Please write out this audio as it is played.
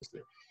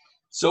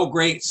So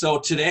great. So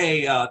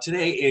today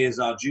is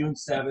June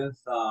 7th,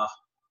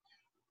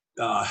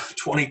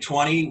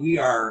 2020. We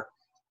are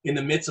in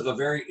the midst of a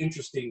very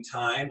interesting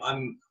time.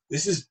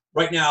 This is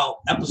right now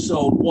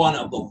episode 1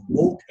 of the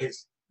Woke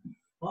as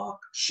Fuck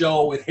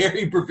show with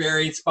Harry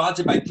Bavarian,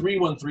 sponsored by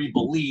 313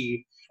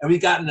 Believe. And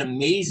we've got an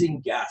amazing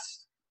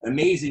guest. I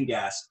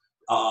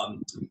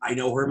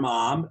know her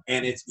mom,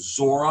 and it's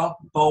Zora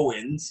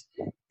Bowens.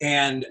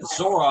 And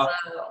Zora,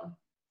 Hello.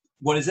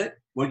 what is it?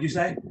 What did you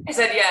say? I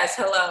said yes.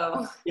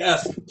 Hello.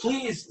 Yes,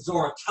 please,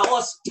 Zora, tell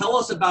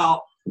us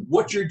about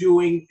what you're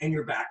doing and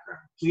your background.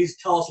 Please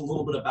tell us a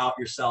little bit about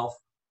yourself.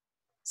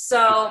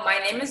 So my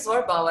name is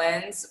Zora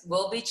Bowens.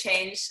 Will be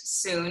changed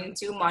soon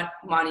to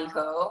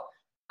Monaco,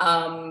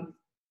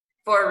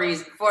 for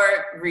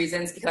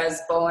reasons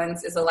because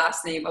Bowens is the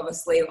last name of a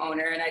slave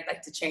owner, and I'd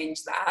like to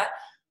change that.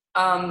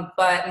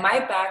 But my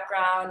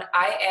background,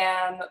 I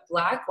am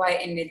Black,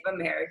 white, and Native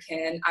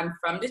American. I'm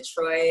from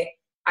Detroit.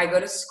 I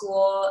go to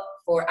school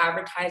for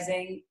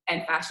advertising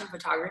and fashion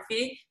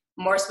photography,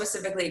 more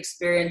specifically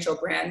experiential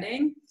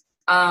branding.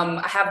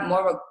 I have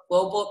more of a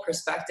global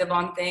perspective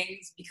on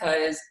things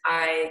because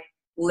I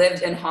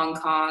lived in Hong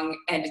Kong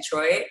and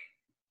Detroit.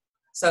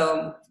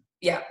 So,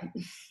 yeah.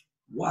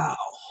 Wow,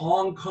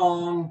 Hong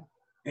Kong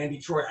and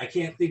Detroit. I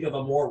can't think of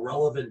a more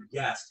relevant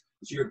guest.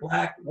 So you're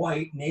Black,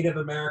 white, Native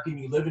American,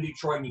 you live in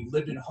Detroit, and you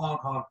lived in Hong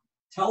Kong.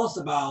 Tell us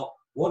about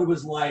what it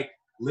was like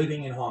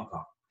living in Hong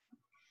Kong.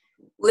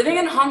 Living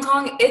in Hong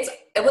Kong, it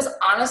was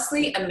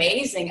honestly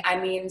amazing. I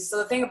mean, so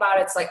the thing about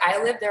it's like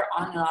I lived there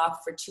on and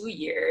off for 2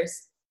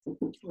 years,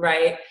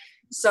 right?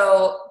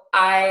 So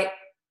I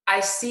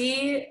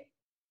see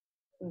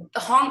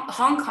Hong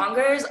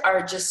Kongers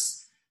are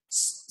just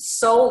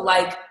so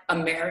like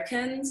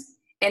Americans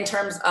in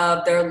terms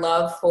of their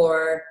love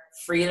for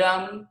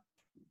freedom,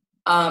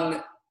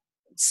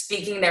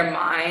 speaking their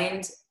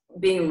mind,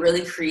 being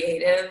really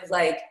creative.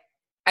 Like,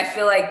 I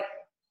feel like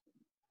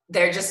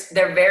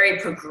they're very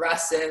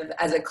progressive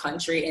as a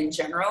country in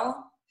general.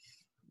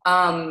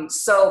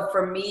 So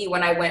for me,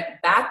 when I went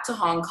back to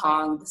Hong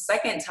Kong the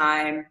second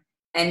time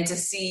and to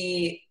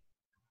see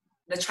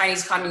the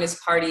Chinese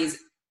Communist Party's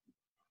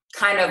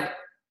kind of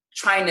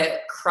trying to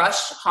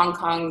crush Hong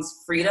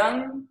Kong's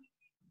freedom,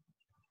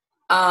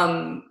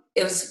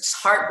 it was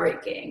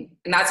heartbreaking.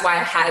 And that's why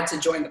I had to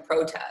join the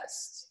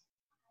protests.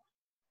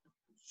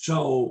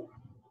 So,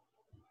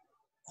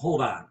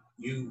 hold on.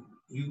 You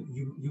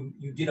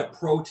did a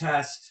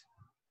protest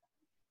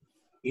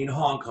in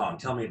Hong Kong.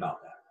 Tell me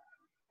about that.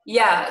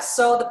 Yeah,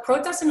 so the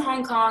protests in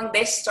Hong Kong,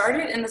 they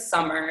started in the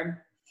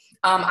summer.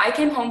 I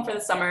came home for the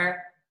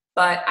summer,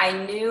 but I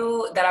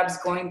knew that I was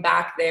going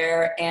back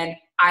there, and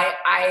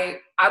I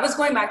was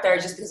going back there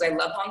just because I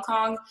love Hong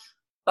Kong.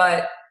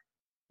 But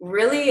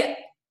really,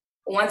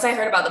 once I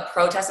heard about the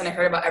protests and I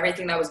heard about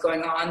everything that was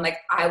going on, like,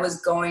 I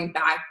was going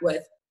back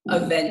with a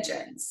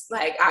vengeance.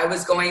 Like, I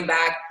was going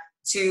back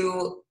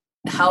to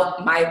help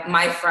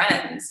my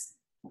friends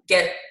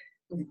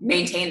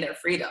maintain their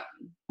freedom.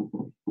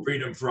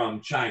 Freedom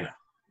from China.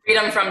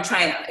 Freedom from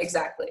China,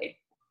 exactly.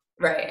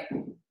 Right.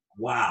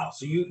 Wow.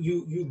 So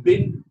you've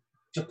been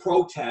to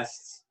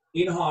protests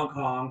in Hong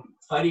Kong,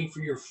 fighting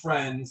for your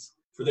friends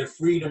for their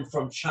freedom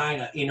from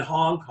China in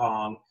Hong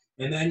Kong,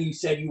 and then you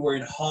said you were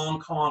in Hong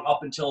Kong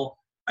up until,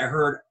 I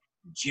heard,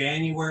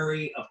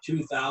 January of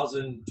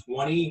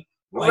 2020.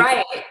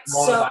 Right.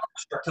 So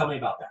tell me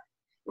about that.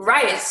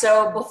 Right.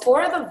 So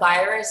before the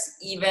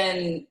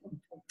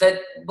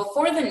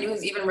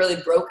news even really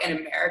broke in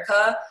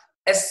America,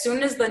 as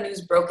soon as the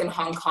news broke in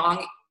Hong Kong,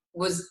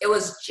 it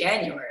was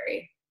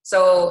January.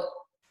 So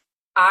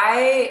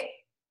I've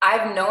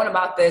known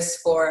about this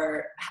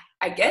for,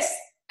 I guess,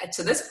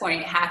 to this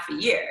point, half a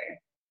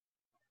year,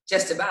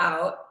 just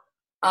about.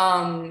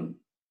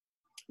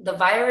 The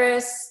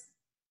virus,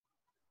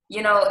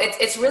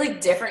 it's really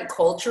different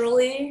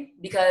culturally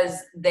because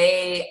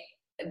I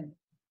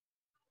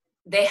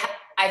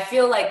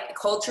feel like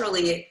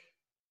culturally,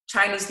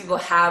 Chinese people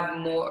have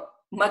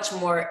much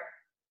more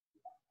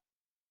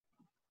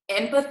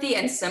empathy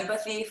and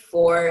sympathy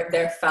for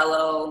their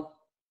fellow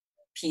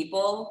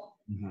people,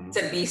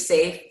 to be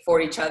safe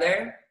for each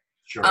other.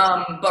 Sure.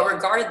 But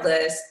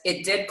regardless,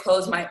 it did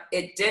cause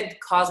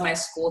my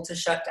school to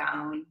shut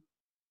down.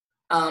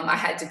 I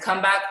had to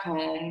come back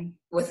home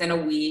within a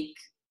week,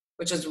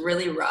 which was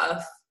really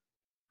rough.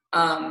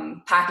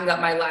 Packing up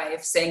my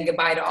life, saying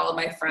goodbye to all of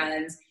my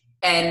friends.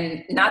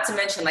 And not to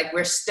mention, like,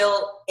 we're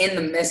still in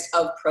the midst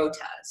of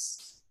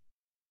protests.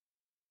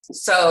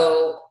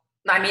 So,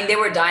 I mean, they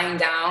were dying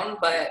down,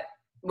 but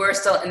we're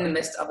still in the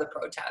midst of the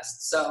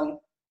protests.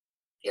 So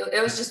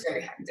it was just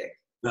very hectic.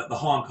 The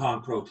Hong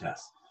Kong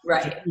protests.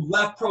 Right. So you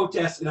left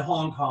protests in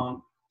Hong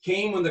Kong,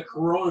 came when the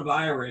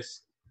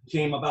coronavirus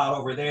came about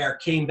over there,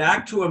 came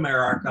back to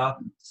America,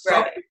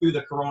 suffered through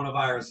the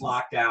coronavirus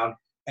lockdown,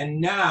 and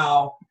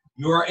now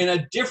you're in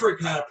a different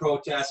kind of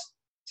protest.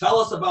 Tell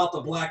us about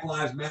the Black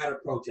Lives Matter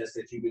protest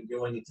that you've been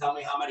doing, and tell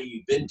me how many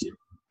you've been to.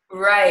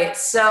 Right.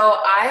 So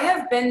I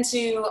have been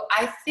to,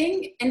 I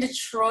think in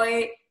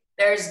Detroit,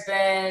 there's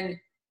been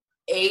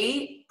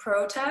 8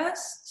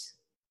 protests,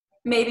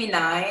 maybe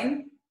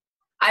 9.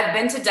 I've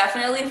been to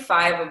definitely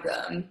 5 of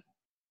them.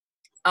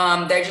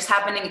 They're just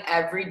happening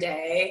every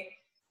day.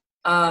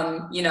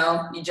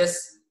 You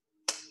just,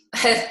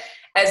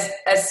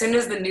 as soon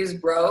as the news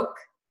broke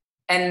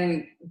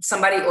and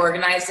somebody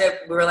organized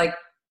it, we were like,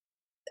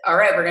 all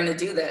right, we're going to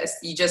do this.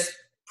 You just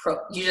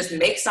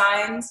make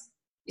signs,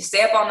 you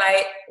stay up all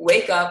night,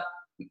 wake up,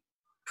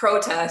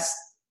 protest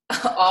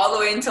all the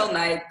way until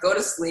night, go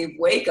to sleep,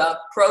 wake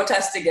up,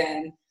 protest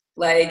again.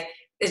 Like,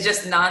 it's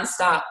just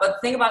nonstop. But the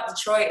thing about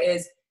Detroit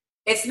is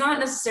it's not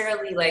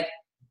necessarily like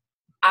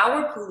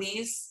our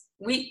police,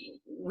 we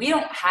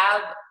don't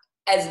have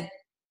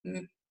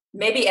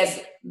maybe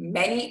as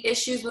many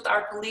issues with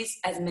our police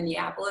as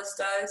Minneapolis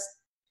does,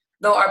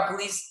 though our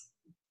police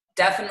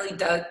definitely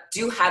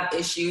do have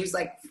issues,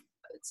 like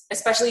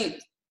especially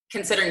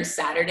considering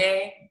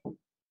Saturday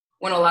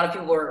when a lot of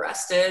people were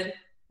arrested,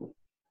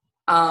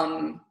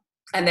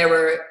 and there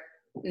were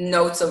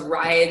notes of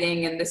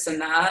rioting and this and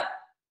that.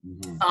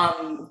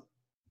 Mm-hmm.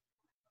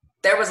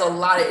 There was a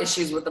lot of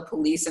issues with the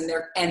police and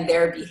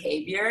their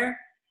behavior.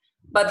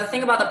 But the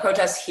thing about the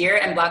protests here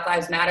and Black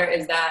Lives Matter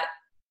is that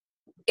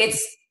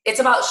it's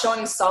about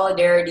showing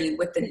solidarity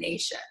with the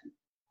nation,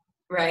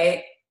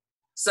 right?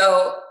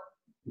 So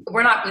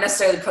we're not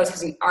necessarily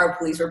protesting our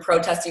police, we're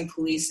protesting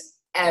police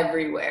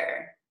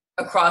everywhere,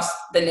 across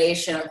the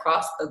nation,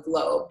 across the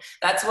globe.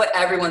 That's what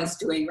everyone's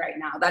doing right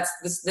now. That's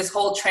this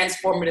whole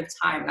transformative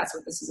time. That's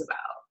what this is about.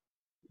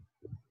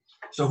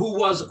 So who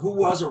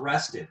was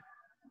arrested?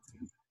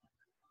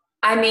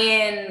 I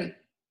mean,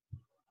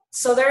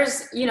 so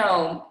there's,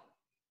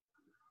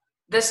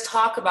 this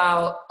talk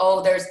about,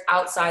 there's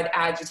outside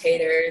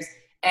agitators,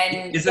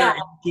 and is there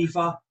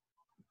Antifa?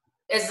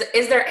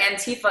 Is there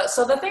Antifa?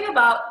 So the thing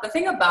about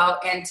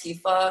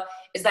Antifa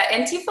is that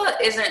Antifa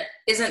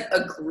isn't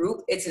a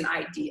group, it's an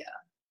idea,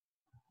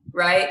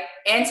 right?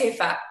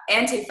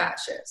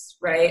 Anti-fascist,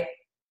 right?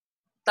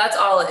 That's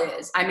all it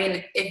is. I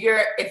mean, if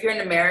you're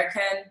an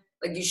American,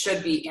 like, you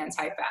should be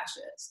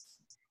anti-fascist.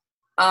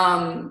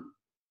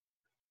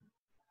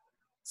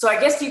 So I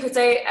guess you could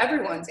say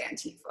everyone's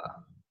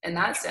Antifa in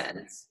that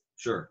sense.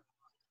 Sure.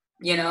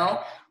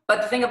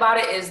 But the thing about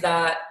it is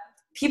that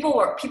people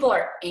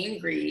are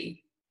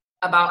angry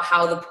about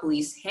how the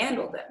police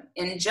handle them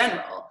in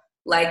general.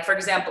 Like, for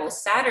example,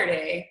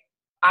 Saturday,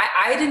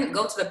 I didn't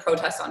go to the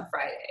protest on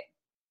Friday.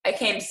 I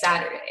came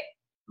Saturday.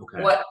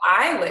 Okay. What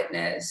I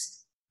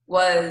witnessed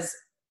was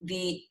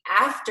the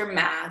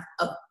aftermath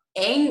of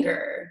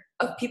anger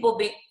of people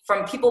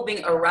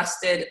being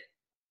arrested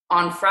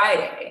on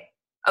Friday.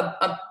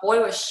 A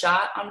boy was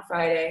shot on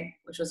Friday,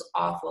 which was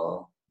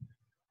awful.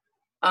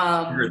 You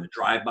heard the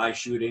drive-by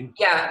shooting?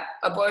 Yeah,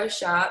 a boy was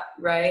shot,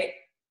 right?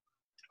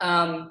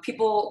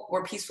 People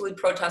were peacefully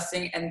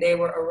protesting and they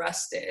were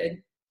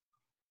arrested.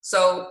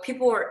 So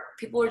people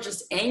were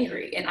just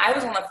angry. And I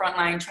was on the front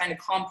line trying to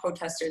calm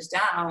protesters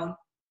down,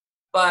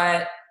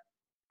 but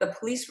the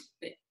police,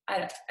 I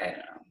don't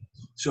know.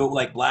 So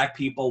like black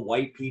people,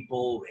 white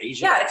people,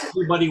 Asian,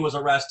 everybody was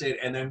arrested.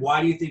 And then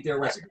why do you think they're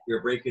arrested?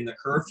 You're breaking the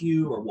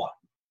curfew or what?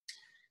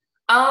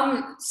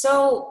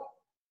 So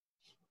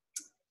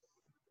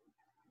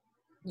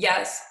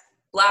yes,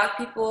 black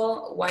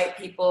people, white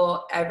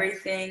people,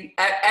 everything,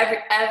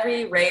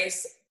 every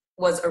race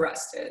was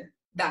arrested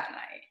that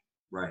night.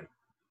 Right.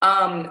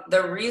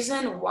 The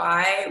reason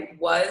why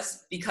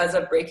was because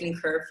of breaking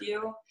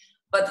curfew.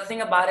 But the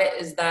thing about it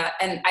is that,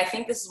 and I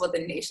think this is what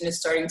the nation is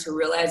starting to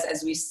realize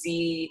as we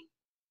see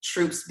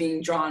troops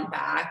being drawn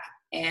back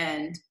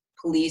and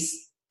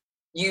police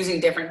using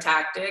different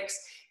tactics,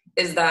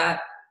 is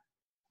that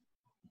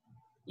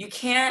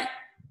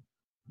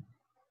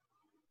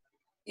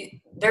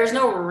there's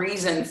no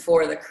reason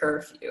for the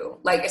curfew.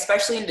 Like,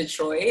 especially in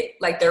Detroit,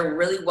 like there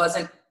really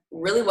wasn't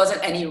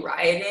any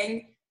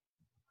rioting.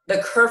 The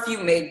curfew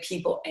made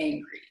people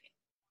angry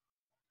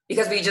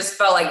because we just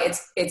felt like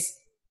it's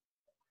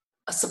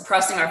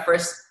suppressing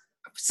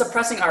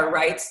our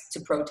rights to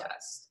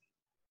protest.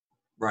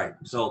 Right.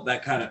 So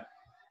that kind of,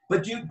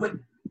 but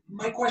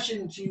my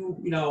question to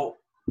you,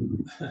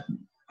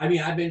 I mean,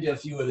 I've been to a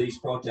few of these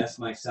protests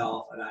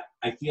myself, and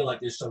I feel like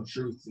there's some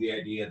truth to the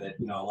idea that,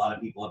 a lot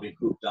of people have been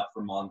cooped up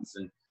for months,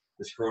 and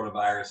this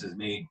coronavirus has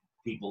made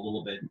people a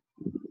little bit,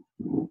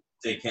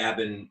 say,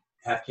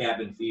 have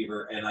cabin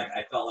fever. And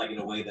I felt like in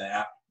a way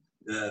that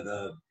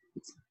a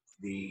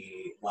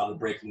lot of the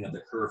breaking of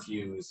the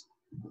curfews,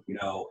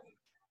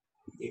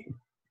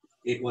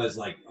 it was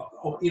like,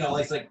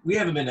 it's like we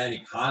haven't been to any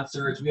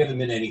concerts, we haven't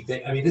been to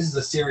anything. I mean, this is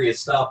a serious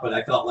stuff, but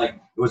I felt like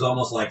it was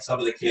almost like some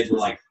of the kids were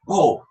like,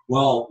 oh,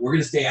 well, we're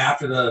going to stay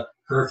after the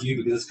curfew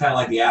because it's kind of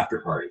like the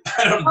after party.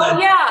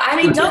 Yeah. I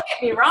mean, don't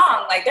get me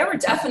wrong. Like, there were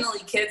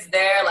definitely kids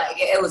there. Like,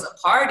 it was a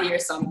party or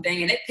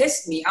something, and it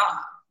pissed me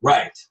off.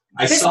 Right.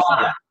 I saw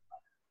that.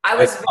 I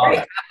was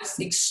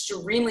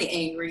extremely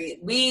angry.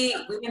 We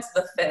went to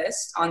the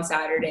Fist on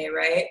Saturday,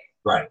 right?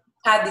 Right.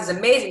 Had these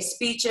amazing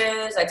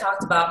speeches. I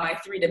talked about my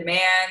 3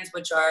 demands,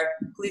 which are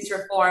police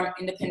reform,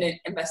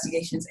 independent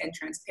investigations, and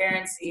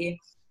transparency.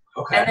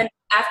 Okay. And then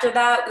after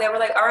that, they were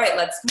like, all right,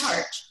 let's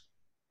march.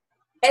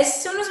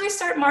 As soon as we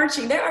start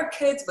marching, there are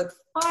kids with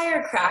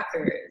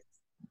firecrackers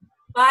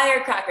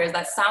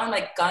that sound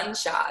like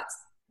gunshots.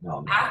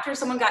 No. After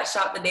someone got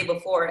shot the day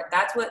before,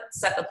 that's what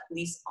set the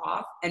police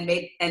off and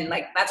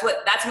that's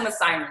when the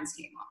sirens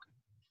came on.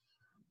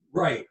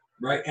 Right.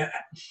 And,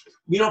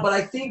 but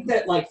I think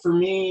that, like, for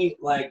me,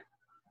 like,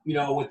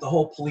 with the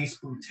whole police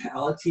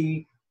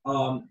brutality,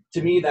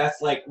 to me,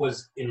 that's like,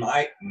 was, in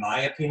my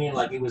opinion,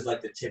 like, it was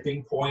like the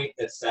tipping point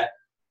that set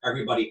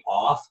everybody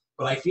off.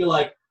 But I feel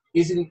like,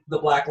 isn't the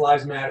Black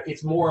Lives Matter,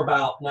 it's more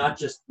about not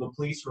just the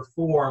police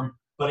reform,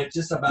 but it's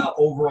just about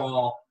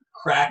overall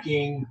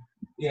cracking,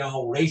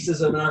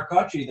 racism in our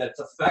country that's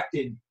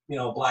affected,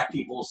 Black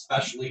people,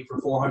 especially for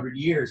 400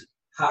 years.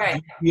 How Right.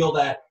 do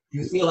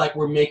you feel like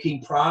we're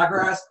making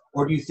progress,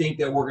 or do you think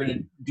that we're going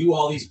to do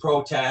all these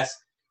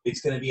protests?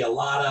 It's going to be a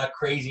lot of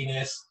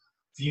craziness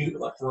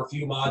for a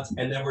few months,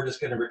 and then we're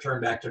just going to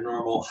return back to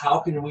normal. How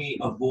can we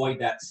avoid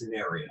that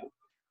scenario?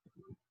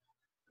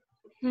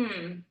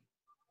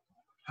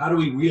 How do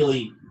we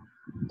really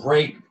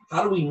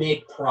how do we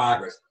make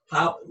progress?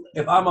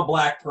 If I'm a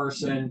Black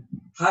person,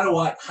 how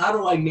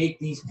do I make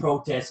these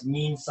protests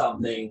mean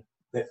something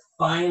that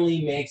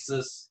finally makes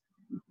us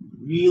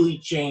really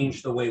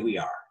change the way we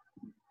are?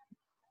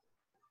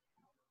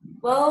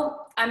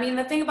 Well, I mean,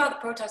 the thing about the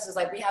protests is,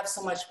 like, we have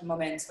so much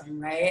momentum,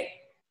 right?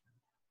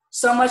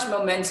 So much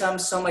momentum,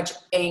 so much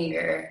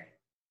anger.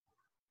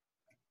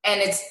 And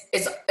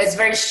it's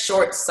very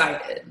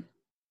short-sighted.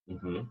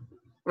 Mm-hmm.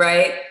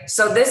 Right?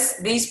 So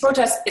these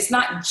protests, it's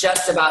not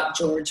just about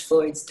George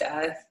Floyd's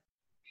death.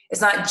 It's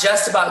not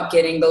just about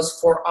getting those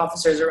 4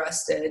 officers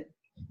arrested.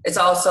 It's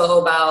also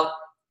about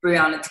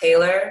Breonna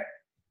Taylor.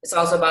 It's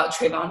also about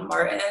Trayvon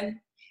Martin.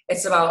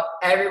 It's about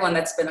everyone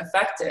that's been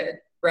affected,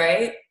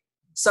 right?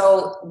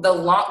 So the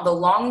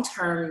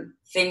long-term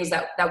things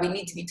that we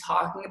need to be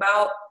talking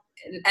about,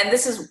 and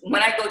this is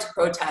when I go to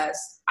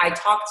protests, I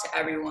talk to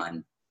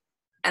everyone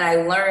and I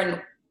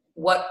learn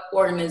what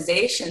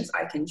organizations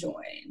I can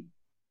join.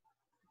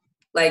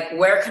 Like,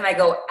 where can I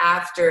go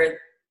after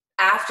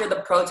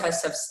the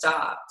protests have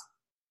stopped?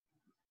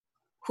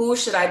 Who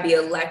should I be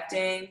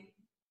electing?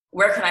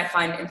 Where can I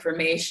find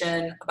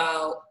information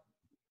about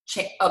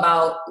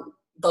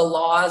the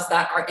laws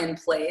that are in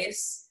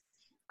place?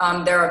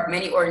 There are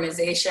many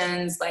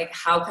organizations. Like,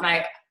 how can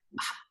I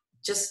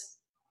just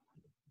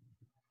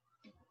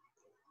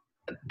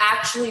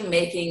actually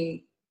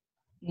making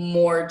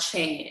more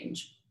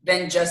change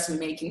than just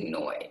making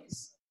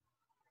noise?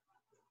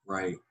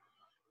 Right.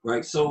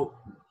 So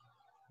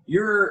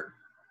you're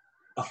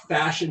a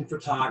fashion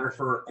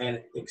photographer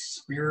and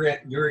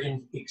you're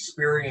in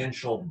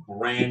experiential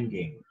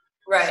branding.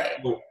 Right.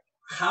 So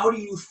how do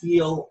you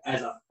feel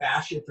as a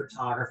fashion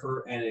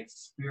photographer and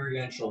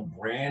experiential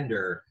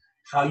brander,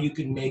 how you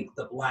can make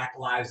the Black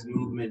Lives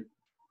Movement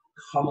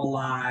come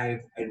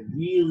alive and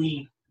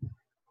really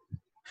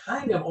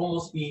kind of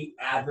almost be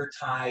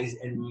advertised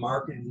and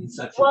marketed in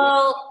such a way?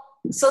 Well,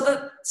 so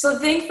the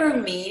thing for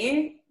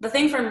me,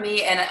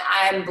 and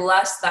I'm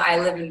blessed that I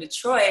live in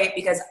Detroit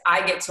because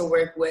I get to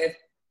work with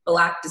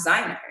Black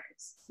designers.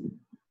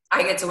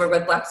 I get to work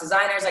with Black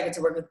designers. I get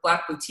to work with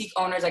Black boutique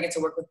owners. I get to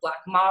work with Black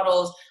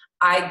models.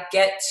 I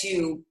get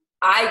to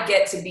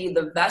be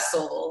the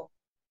vessel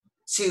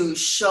to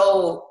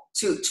show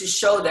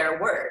their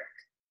work.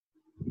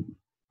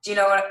 Do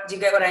you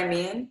get what I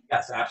mean?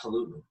 Yes,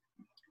 absolutely.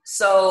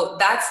 So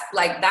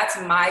that's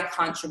my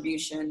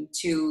contribution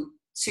to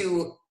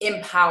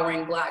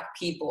empowering Black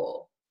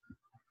people,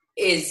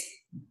 is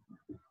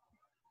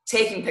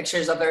taking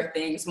pictures of their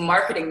things,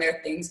 marketing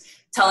their things,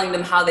 telling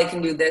them how they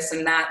can do this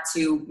and that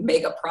to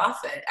make a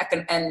profit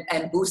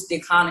and boost the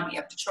economy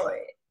of Detroit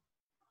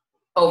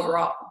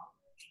overall.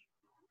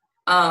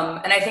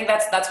 And I think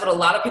that's what a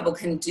lot of people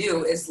can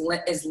do is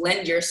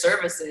lend your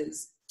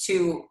services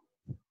to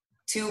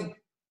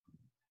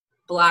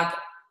Black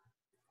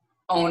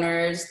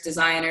owners,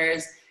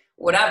 designers,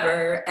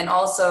 whatever, and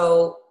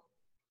also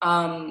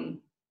and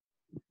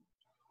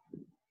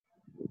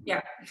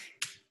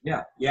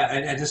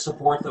to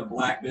support the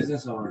Black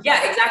business owners.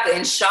 Yeah, exactly.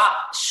 And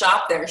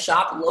shop there,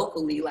 shop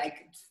locally.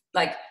 Like,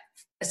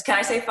 can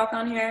I say fuck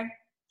on here?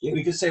 Yeah,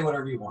 we can say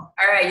whatever you want.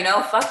 All right,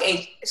 fuck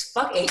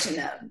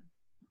H&M.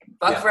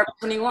 Fuck Forever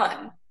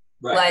 21.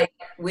 Right. Like,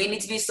 we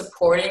need to be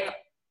supporting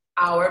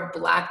our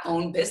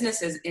Black-owned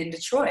businesses in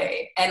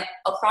Detroit and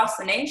across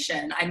the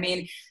nation. I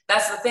mean,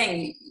 that's the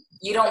thing.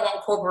 You don't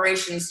want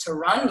corporations to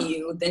run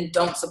you, then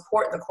don't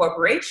support the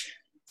corporation,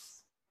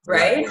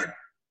 right? Right.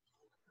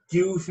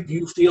 Do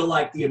you feel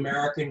like the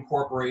American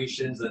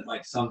corporations that,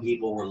 like, some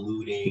people were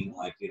looting,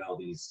 like,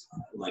 these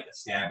like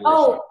established?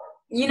 Oh,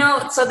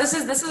 so this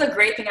is a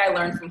great thing I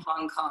learned from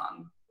Hong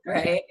Kong,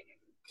 right?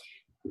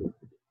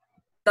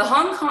 The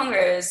Hong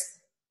Kongers,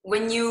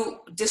 when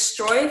you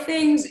destroy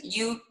things,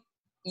 you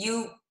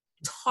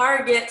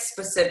target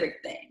specific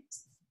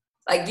things.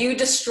 Like, you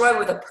destroy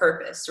with a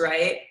purpose,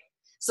 right?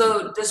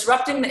 So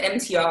disrupting the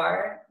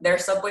MTR, their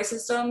subway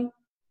system,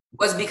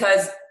 was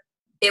because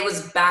it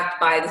was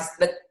backed by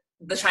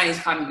the Chinese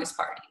Communist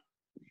Party,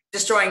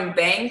 destroying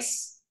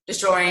banks,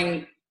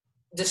 destroying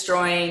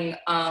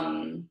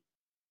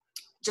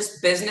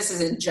just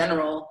businesses in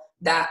general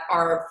that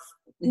are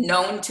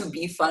known to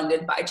be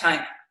funded by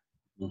China,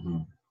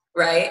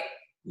 right?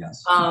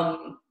 Yes.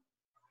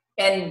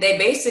 And they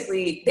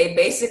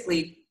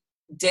basically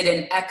did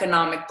an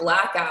economic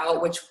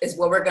blackout, which is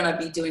what we're going to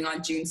be doing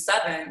on June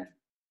 7th,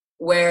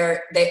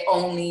 where they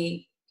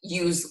only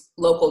use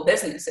local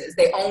businesses.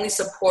 They only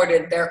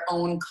supported their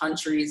own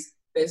country's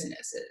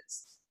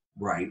businesses.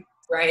 Right.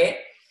 Right?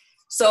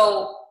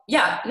 So,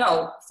 yeah,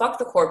 no, fuck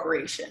the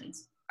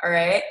corporations. All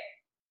right?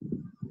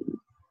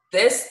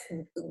 This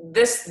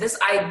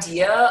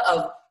idea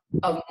of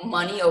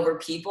money over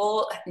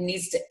people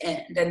needs to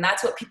end, and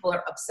that's what people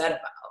are upset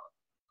about.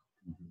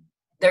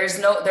 There's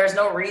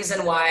no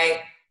reason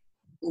why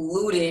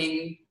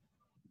looting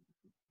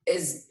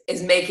is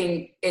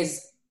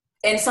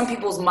in some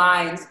people's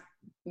minds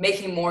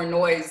making more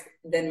noise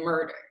than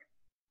murder.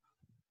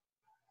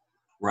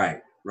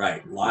 Right.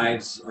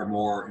 Lives are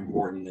more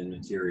important than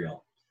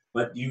material.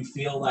 But do you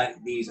feel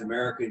like these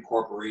American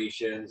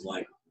corporations,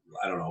 like,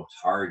 I don't know,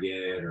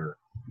 Target or,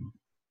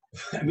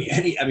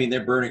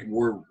 they're burning,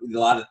 a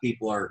lot of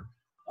people are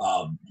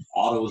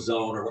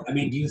AutoZone, or, do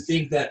you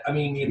think that,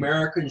 the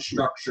American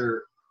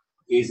structure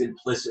is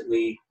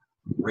implicitly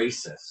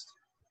racist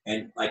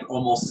and like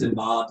almost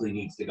symbolically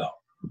needs to go?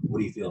 What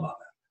do you feel about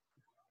that?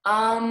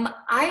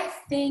 I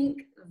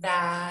think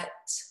that,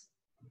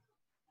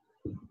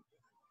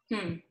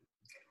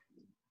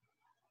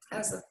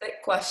 that's a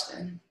thick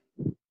question.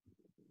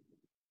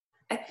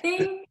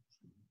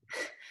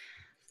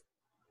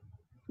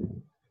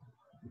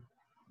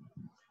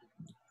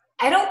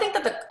 I don't think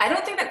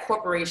that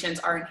corporations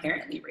are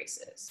inherently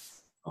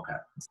racist. Okay.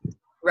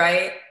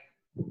 Right?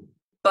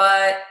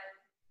 But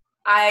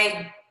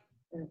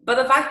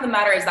the fact of the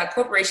matter is that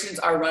corporations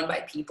are run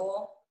by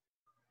people,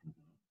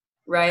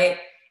 right?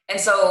 And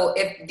so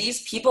if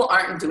these people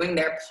aren't doing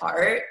their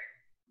part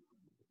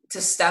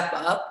to step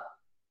up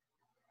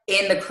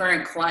in the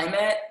current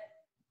climate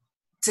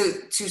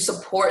to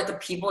support the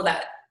people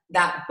that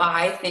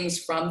buy things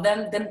from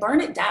them, then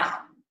burn it down.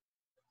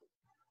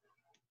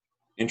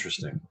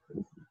 Interesting.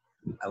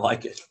 I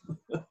like it.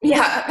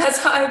 Yeah, that's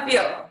how I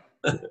feel.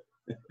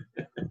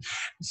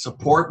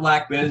 Support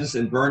Black business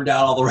and burn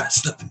down all the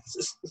rest of the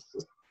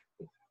businesses.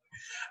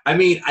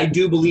 I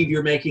do believe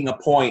you're making a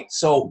point.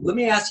 So let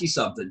me ask you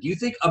something. Do you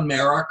think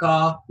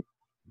America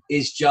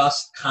is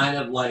just kind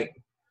of like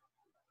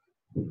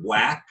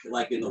whack,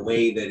 like in the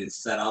way that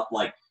it's set up?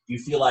 Like, do you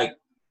feel like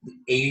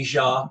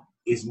Asia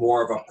is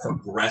more of a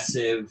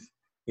progressive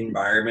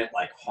environment,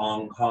 like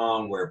Hong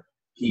Kong, where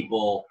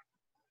people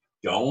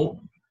don't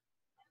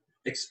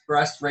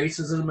express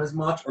racism as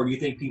much? Or do you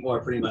think people are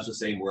pretty much the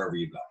same wherever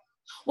you go?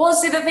 Well,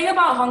 see, the thing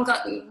about Hong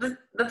Kong,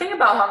 the thing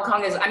about Hong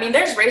Kong is,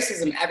 there's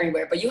racism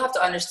everywhere, but you have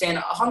to understand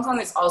Hong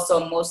Kong is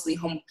also mostly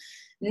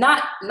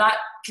not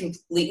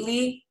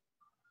completely,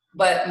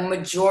 but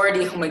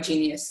majority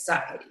homogeneous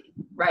society,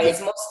 right?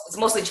 Yeah. It's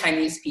mostly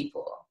Chinese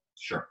people.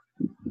 Sure.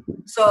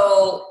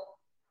 So,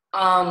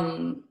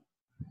 I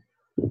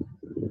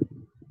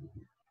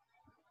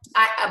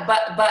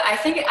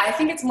think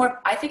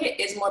it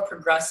is more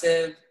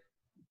progressive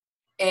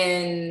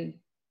in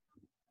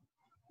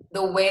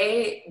the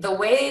way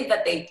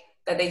that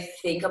they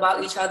think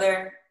about each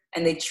other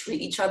and they treat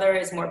each other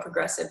is more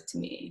progressive to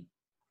me.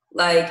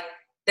 Like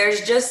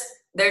there's just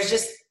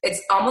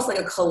it's almost like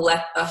a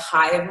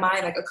hive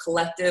mind, like a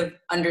collective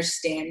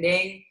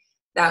understanding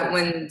that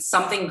when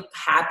something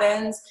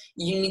happens,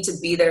 you need to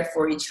be there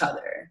for each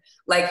other.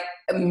 Like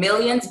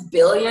millions,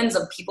 billions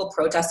of people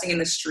protesting in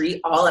the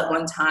street all at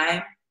one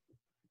time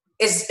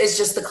is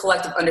just the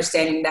collective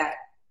understanding that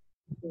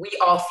we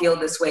all feel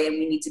this way and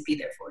we need to be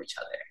there for each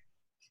other.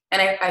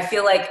 And I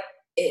feel like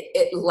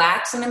it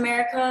lacks in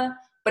America,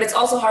 but it's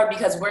also hard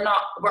because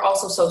we're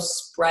also so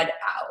spread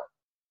out.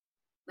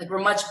 Like we're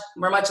much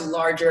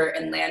larger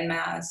in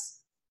landmass,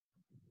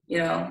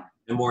 And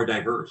more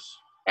diverse.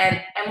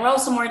 And we're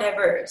also more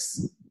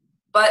diverse.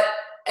 But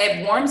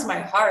it warms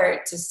my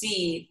heart to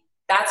see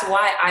that's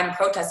why I'm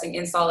protesting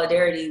in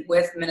solidarity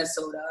with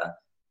Minnesota.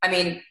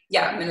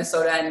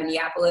 Minnesota and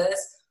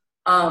Minneapolis.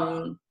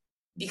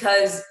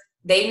 Because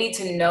they need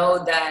to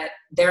know that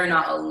they're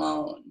not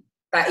alone.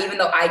 That even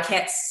though I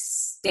can't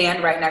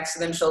stand right next to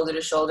them shoulder to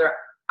shoulder,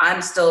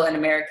 I'm still an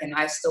American.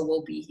 I still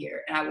will be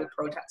here and I will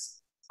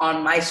protest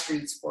on my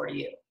streets for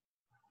you.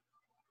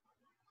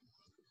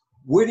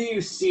 What do you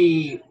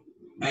see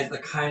as the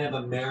kind of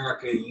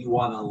America you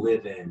want to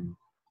live in,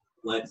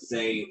 let's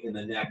say in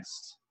the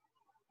next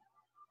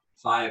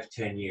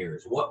 5-10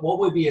 years? What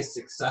would be a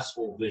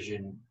successful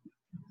vision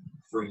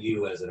for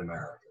you as an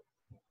American?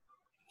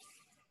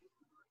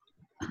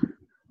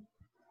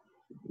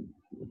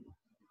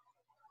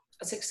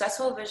 A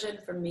successful vision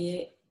for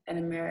me in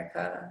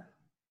America.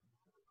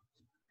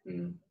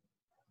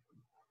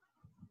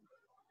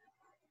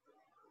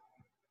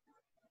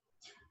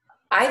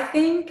 I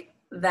think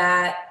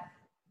that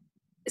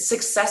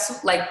successful,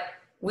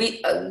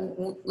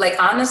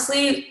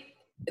 honestly,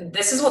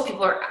 this is what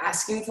people are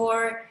asking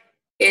for,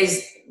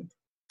 is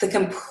the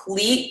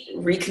complete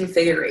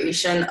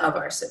reconfiguration of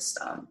our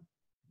system,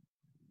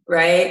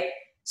 right?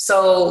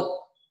 So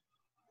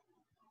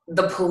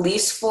the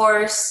police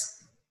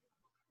force,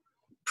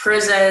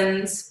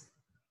 prisons,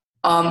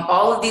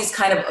 all of these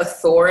kind of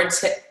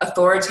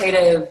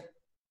authoritative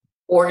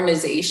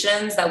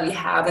organizations that we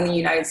have in the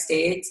United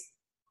States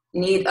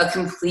need a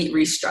complete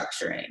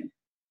restructuring,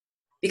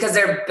 because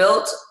they're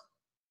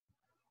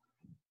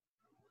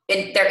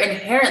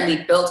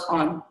inherently built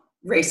on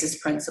racist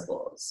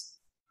principles.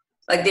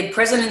 Like the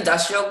prison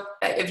industrial,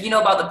 if you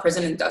know about the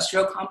prison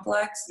industrial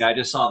complex. Yeah, I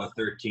just saw the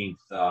 13th.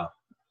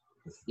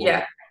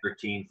 Yeah.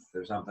 13th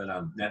or something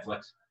on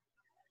Netflix.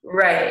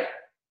 Right.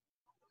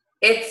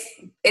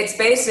 It's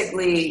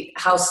basically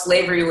how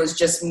slavery was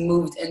just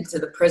moved into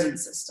the prison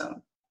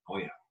system. Oh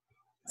yeah.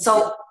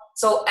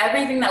 So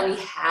everything that we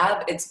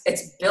have,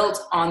 it's built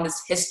on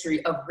this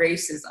history of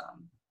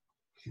racism.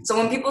 So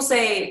when people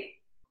say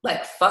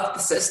like fuck the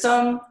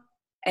system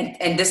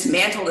and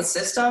dismantle the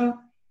system,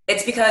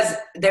 it's because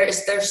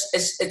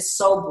it's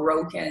so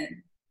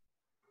broken.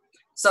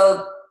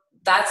 So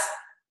that's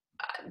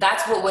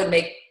what would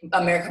make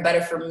America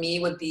better for me,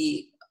 would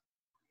be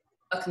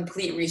a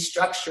complete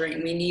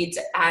restructuring. We need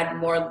to add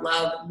more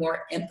love,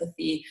 more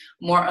empathy,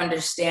 more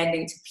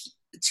understanding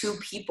to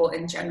people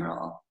in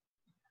general.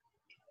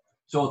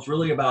 So it's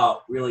really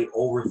about really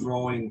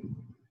overthrowing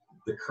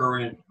the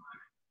current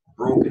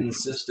broken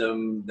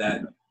system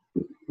that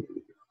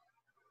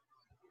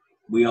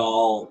we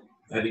all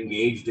have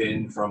engaged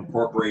in, from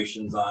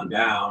corporations on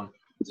down,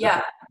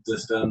 to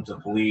system, to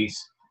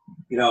police.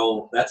 You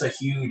know, that's a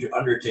huge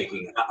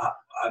undertaking.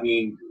 I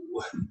mean,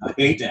 I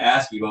hate to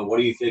ask you, but what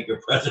do you think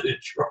of President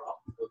Trump?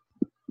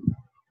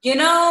 You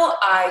know,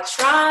 I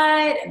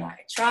tried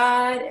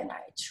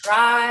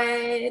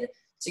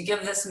to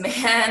give this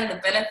man the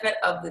benefit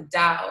of the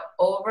doubt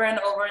over and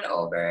over and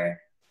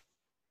over.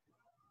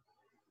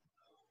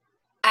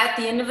 At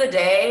the end of the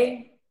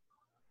day,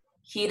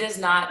 he does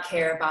not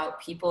care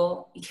about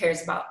people. He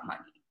cares about money.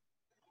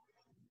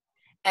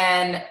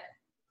 And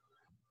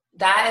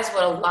that is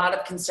what a lot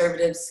of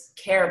conservatives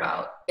care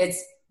about.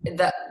 It's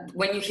that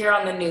when you hear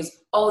on the news,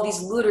 oh,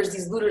 these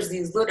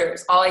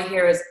looters, all I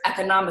hear is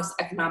economics.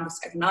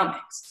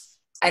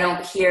 I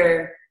don't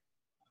hear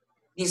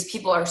these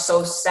people are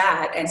so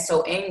sad and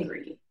so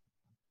angry.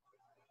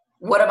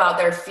 What about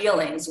their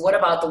feelings? What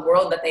about the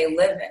world that they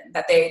live in,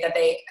 that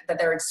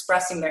they're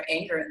expressing their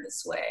anger in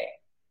this way?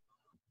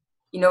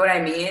 You know what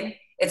I mean?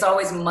 It's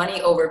always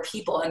money over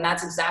people, and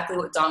that's exactly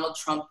what Donald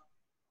Trump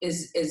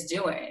is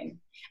doing.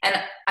 And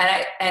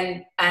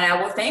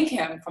I will thank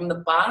him from the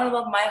bottom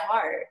of my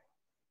heart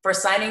for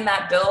signing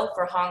that bill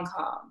for Hong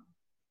Kong.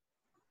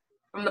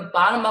 From the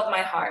bottom of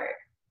my heart.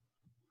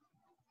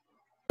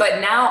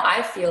 But now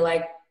I feel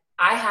like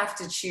I have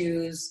to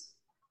choose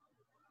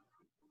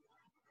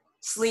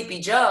Sleepy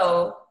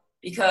Joe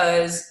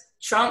because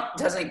Trump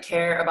doesn't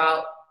care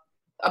about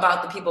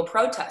the people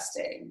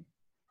protesting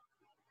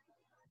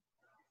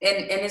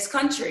in his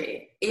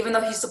country, even though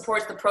he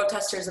supports the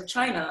protesters of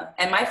China.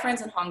 And my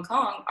friends in Hong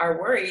Kong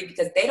are worried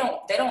because they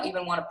don't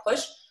even want to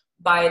push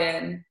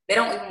Biden. They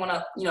don't even want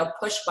to,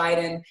 push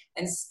Biden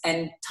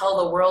and tell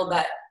the world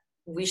that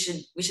we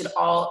should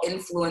all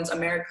influence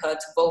America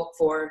to vote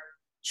for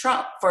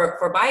Trump,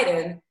 for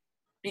Biden,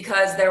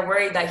 because they're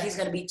worried that he's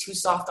going to be too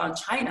soft on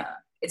China.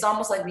 It's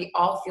almost like we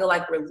all feel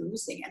like we're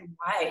losing. And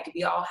why do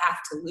we all have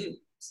to lose?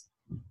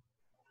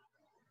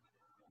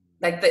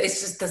 Like it's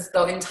just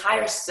the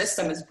entire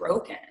system is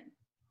broken.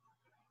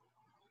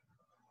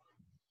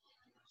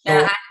 So,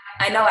 and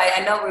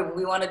I know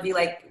we want to be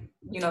like,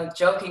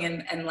 joking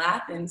and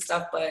laughing and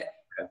stuff, but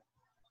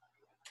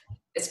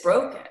it's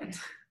broken.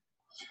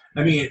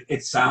 I mean,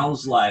 it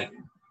sounds like,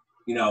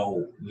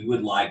 we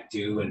would like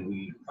to, and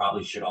we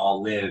probably should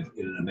all live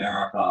in an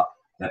America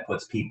that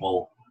puts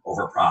people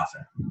over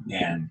profit.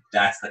 And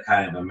that's the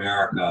kind of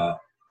America.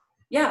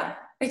 Yeah,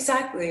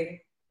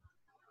 exactly.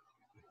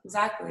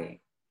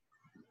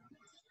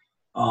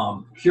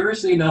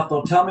 Curiously enough,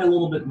 though, tell me a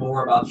little bit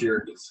more about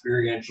your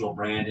experiential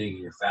branding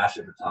and your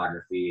fashion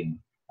photography, and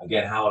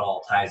again, how it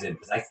all ties in,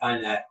 because I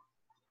find that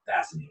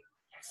fascinating.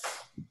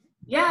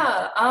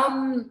 Yeah.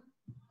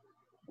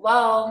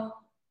 Well,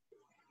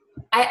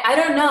 I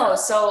don't know.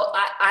 So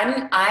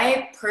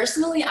I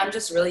personally, I'm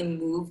just really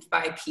moved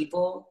by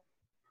people.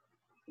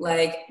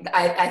 Like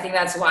I think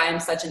that's why I'm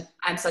such an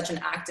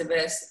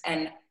activist.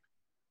 And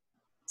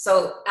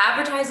so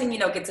advertising,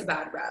 gets a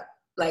bad rep,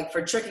 like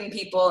for tricking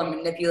people and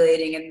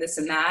manipulating and this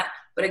and that.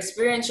 But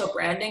experiential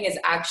branding is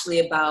actually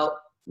about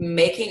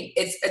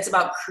it's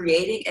about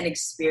creating an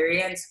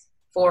experience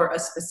for a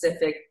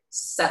specific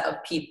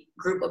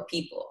group of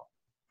people.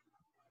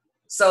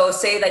 So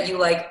say that you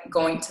like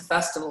going to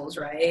festivals,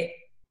 right?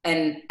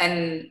 And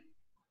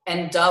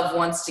Dove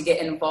wants to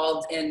get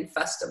involved in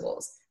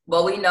festivals.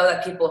 Well, we know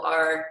that people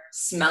are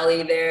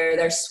smelly there,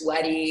 they're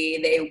sweaty,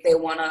 they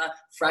want to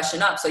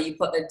freshen up. So you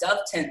put a Dove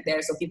tint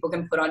there so people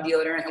can put on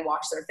deodorant and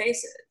wash their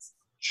faces.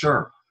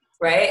 Sure.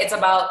 right? It's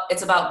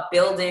about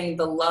building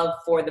the love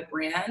for the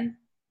brand,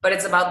 but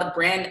it's about the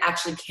brand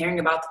actually caring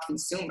about the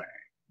consumer.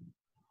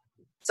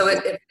 So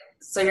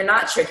so you're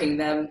not tricking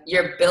them.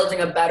 You're building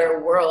a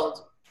better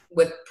world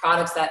with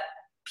products that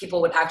people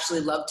would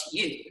actually love to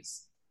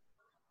use.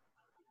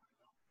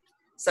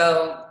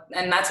 So,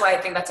 and that's why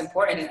I think that's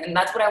important. And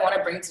that's what I want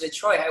to bring to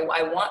Detroit.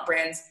 I want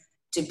brands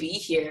to be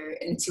here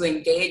and to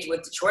engage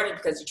with Detroiters,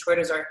 because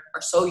Detroiters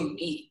are so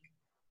unique.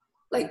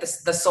 Like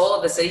the soul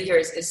of the city here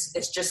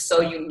is just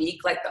so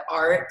unique, like the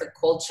art, the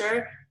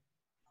culture,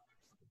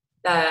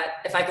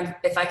 that if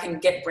I can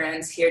get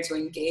brands here to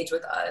engage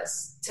with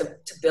us to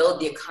build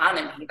the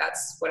economy,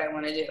 that's what I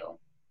want to do.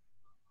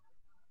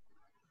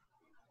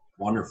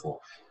 Wonderful.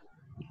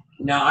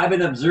 Now, I've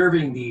been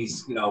observing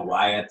these,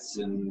 riots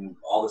and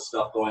all this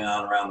stuff going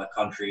on around the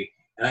country,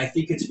 and I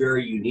think it's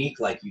very unique,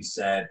 like you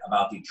said,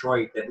 about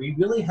Detroit, that we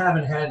really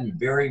haven't had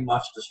very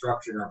much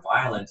destruction or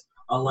violence,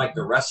 unlike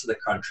the rest of the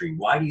country.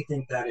 Why do you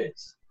think that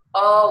is?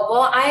 Oh,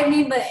 well, I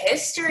mean, the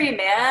history,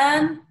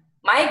 man.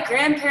 My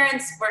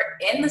grandparents were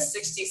in the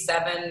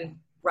 67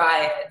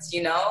 riots,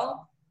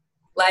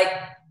 Like,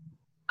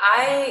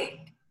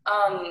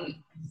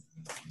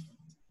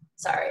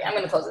 sorry, I'm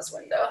going to close this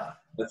window.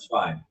 That's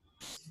fine.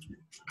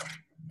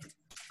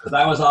 Because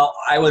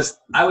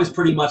I was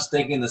pretty much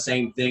thinking the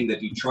same thing, that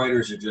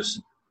Detroiters are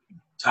just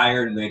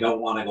tired and they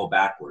don't want to go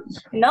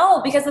backwards.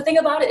 No, because the thing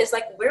about it is,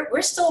 like,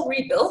 we're still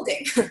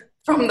rebuilding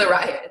from the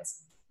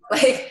riots.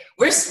 Like,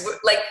 we're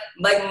like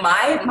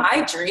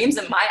my dreams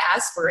and my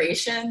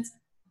aspirations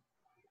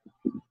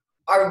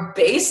are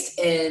based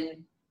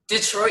in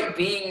Detroit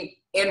being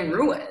in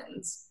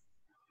ruins,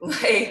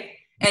 like,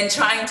 and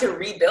trying to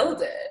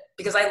rebuild it,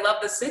 because I love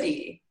the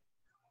city.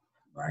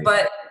 Right.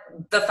 But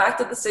the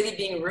fact of the city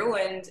being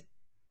ruined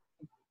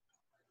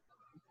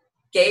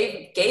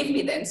gave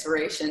me the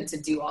inspiration to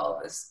do all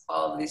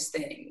of these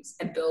things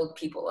and build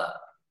people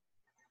up.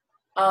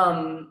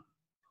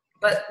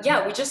 But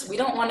yeah, we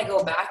don't want to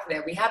go back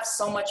there. We have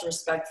so much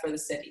respect for the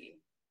city.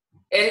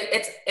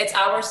 It's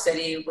our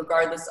city,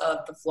 regardless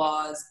of the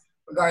flaws,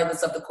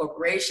 regardless of the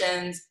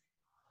corporations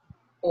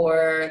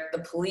or the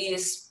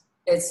police.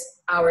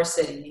 It's our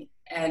city.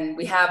 And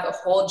we have a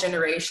whole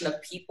generation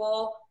of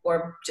people who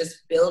are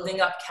just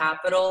building up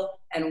capital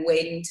and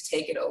waiting to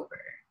take it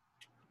over.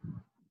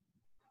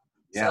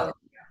 Yeah. So,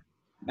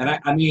 and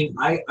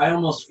I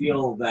almost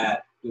feel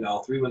that,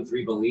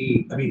 313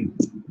 Believe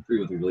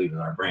is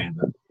our brand,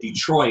 but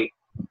Detroit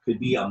could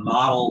be a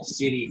model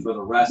city for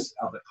the rest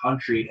of the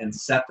country and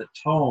set the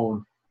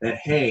tone that,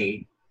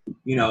 hey,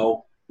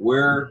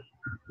 we're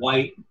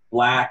white,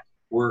 black,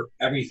 we're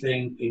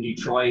everything in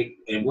Detroit,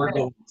 and we're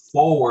going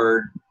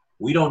forward.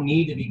 We don't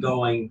need to be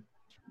going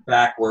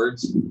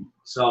backwards.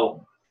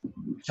 So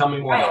tell me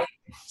more about it.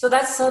 So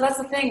that's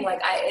the thing.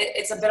 Like,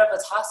 it's a bit of a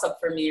toss up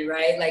for me,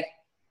 right? Like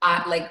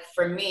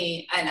for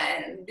me,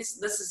 and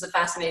this is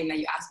fascinating that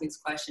you asked me this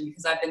question,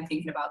 because I've been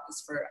thinking about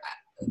this for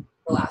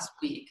the last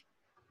week.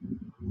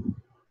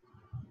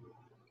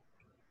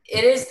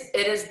 It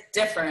is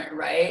different,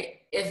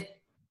 right? If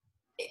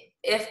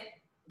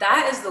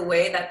that is the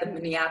way that the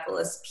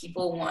Minneapolis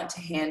people want to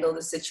handle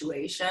the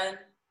situation,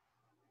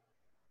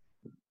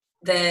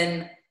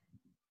 then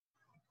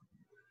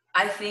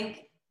I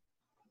think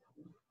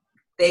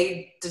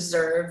they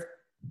deserve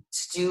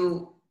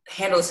to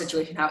handle the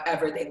situation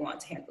however they want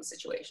to handle the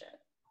situation.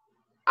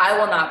 I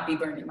will not be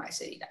burning my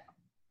city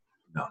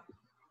down.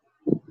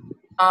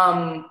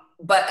 No.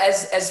 But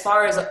as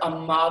far as a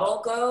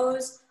model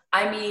goes,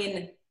 I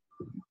mean,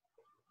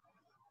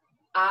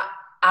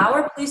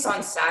 our police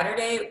on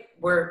Saturday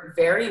were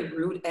very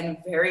rude and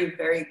very,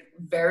 very,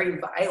 very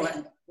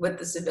violent with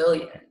the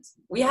civilians.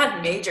 We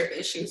had major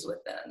issues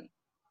with them.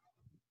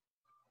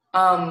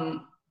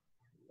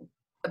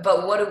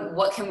 But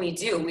what can we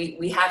do?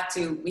 We have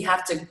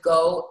to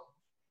go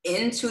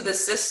into the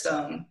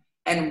system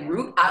and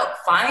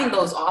find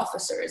those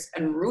officers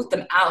and root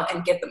them out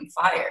and get them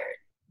fired.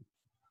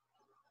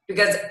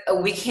 Because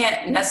we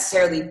can't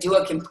necessarily do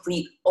a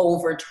complete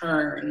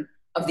overturn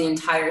of the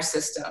entire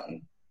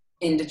system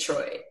in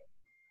Detroit.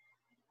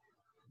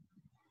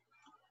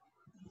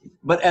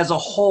 But as a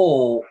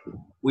whole,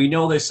 we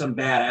know there's some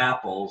bad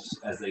apples,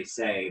 as they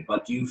say,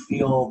 but do you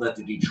feel that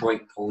the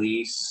Detroit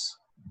police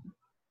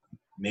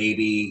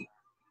maybe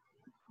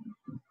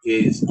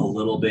is a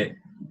little bit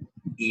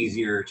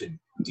easier to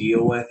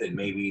deal with, and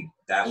maybe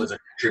that was a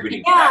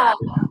contributing factor?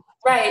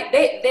 Right.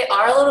 They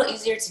are a little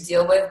easier to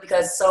deal with,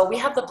 because so we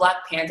have the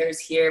Black Panthers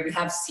here, we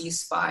have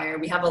Ceasefire,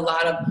 we have a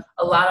lot of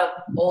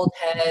old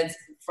heads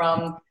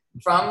from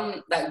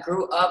that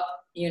grew up,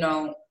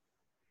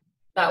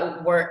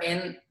 that were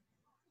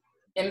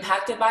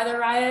impacted by the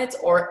riots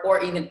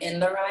or even in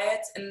the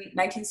riots in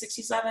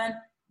 1967,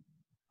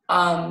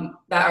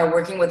 that are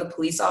working with the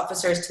police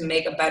officers to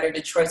make a better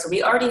Detroit. So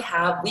we already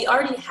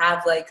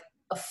have like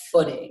a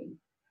footing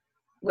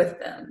with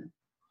them.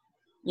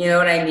 You know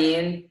what I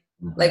mean?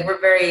 Like, we're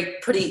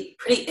pretty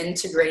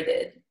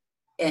integrated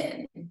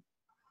in.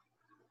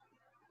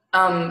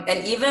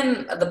 And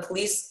even the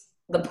police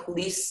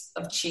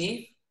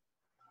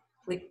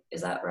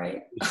is that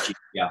right?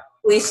 Yeah.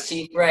 Police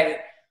chief, right.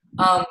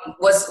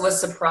 Was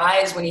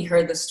surprised when he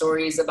heard the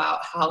stories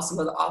about how some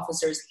of the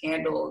officers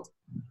handled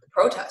the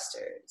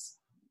protesters.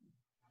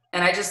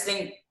 And I just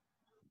think,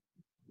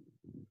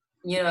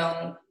 you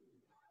know,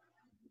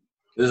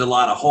 there's a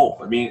lot of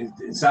hope. I mean,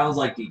 it sounds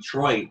like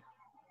Detroit,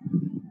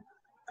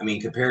 I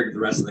mean, compared to the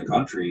rest of the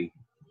country,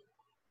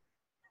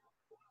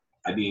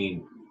 I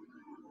mean,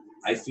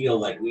 I feel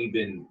like we've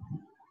been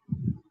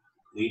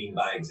leading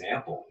by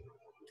example.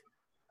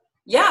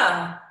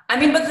 Yeah. I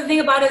mean, but the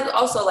thing about it is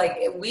also, like,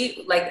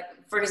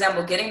 for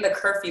example, getting the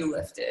curfew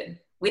lifted.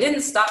 We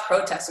didn't stop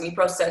protesting. We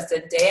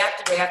protested day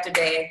after day after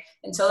day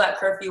until that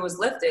curfew was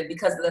lifted,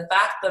 because the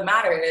fact of the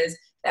matter is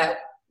that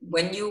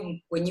when you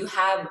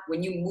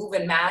move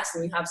in mass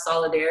and you have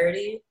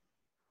solidarity,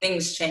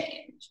 things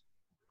change.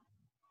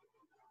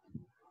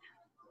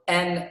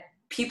 And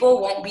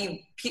people won't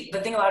be, the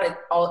thing about it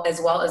all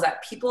as well is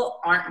that people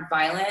aren't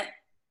violent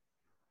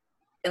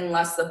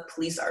unless the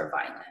police are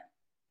violent.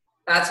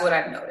 That's what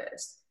I've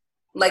noticed.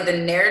 Like, the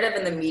narrative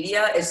in the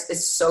media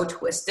is so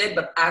twisted,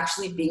 but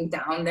actually being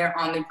down there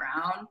on the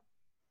ground,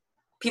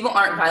 people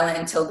aren't violent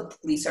until the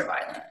police are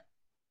violent.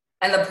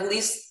 And the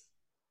police,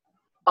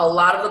 a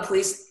lot of the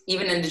police,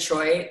 even in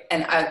Detroit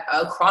and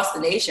across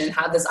the nation,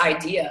 have this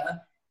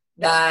idea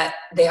that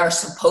they are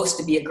supposed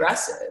to be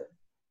aggressive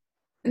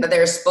and that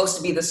they're supposed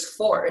to be this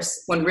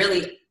force, when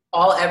really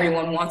all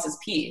everyone wants is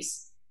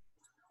peace.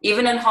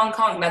 Even in Hong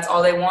Kong, that's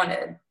all they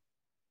wanted.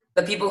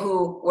 The people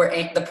who were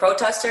the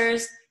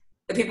protesters,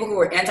 the people who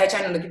were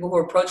anti-China and the people who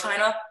were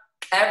pro-China,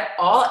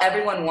 all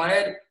everyone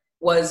wanted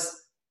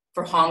was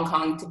for Hong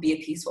Kong to be a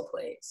peaceful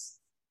place.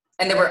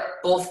 And they were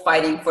both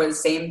fighting for the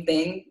same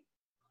thing,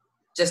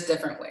 just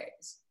different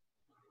ways.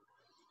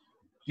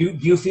 Do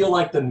you feel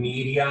like the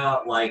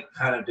media, like,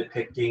 kind of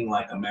depicting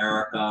like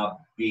America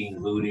being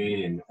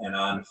looted and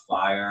on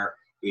fire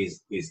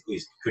is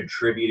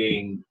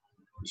contributing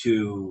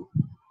to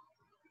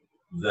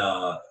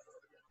the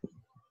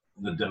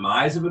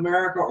demise of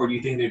America, or do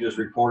you think they're just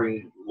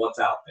reporting what's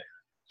out there?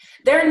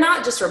 They're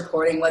not just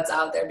reporting what's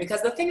out there,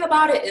 because the thing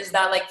about it is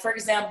that, like, for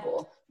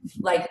example,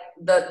 like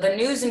the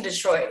news in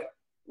Detroit,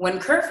 when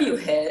curfew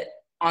hit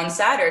on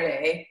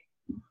Saturday,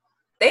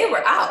 they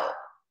were out.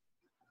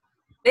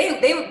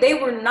 They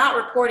were not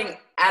reporting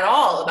at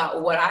all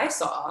about what I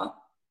saw.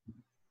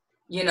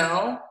 You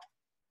know,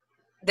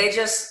 they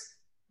just,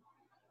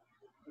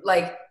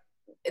 like,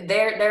 they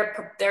are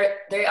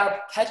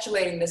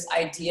perpetuating this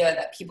idea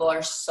that people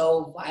are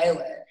so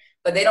violent,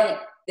 but they don't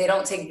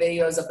take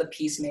videos of the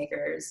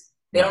peacemakers.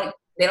 They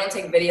don't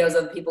take videos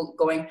of people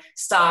going,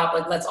 stop,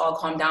 like, let's all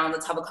calm down,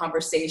 let's have a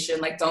conversation,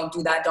 like, don't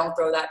do that, don't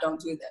throw that,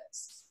 don't do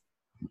this.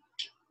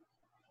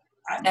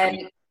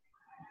 And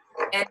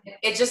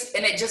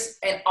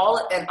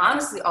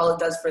honestly, all it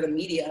does for the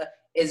media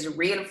is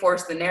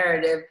reinforce the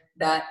narrative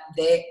that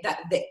they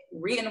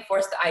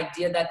reinforce the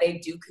idea that they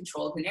do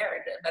control the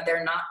narrative, that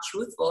they're not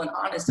truthful and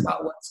honest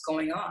about what's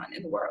going on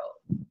in the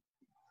world.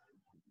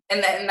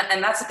 And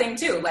that's the thing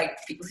too. Like,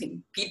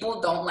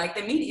 people don't like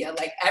the media.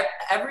 Like,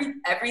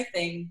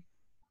 everything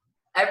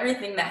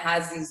that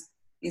has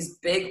these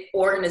big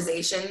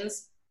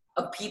organizations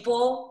of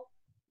people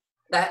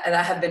that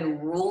have been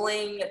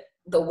ruling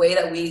the way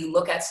that we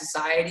look at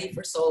society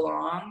for so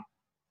long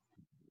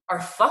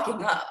are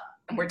fucking up,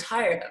 and we're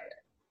tired of it.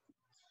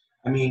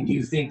 I mean, do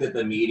you think that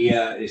the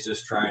media is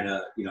just trying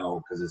to,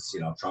 because it's,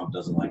 Trump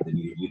doesn't like the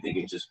media, do you think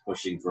it's just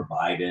pushing for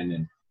Biden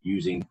and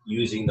using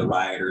the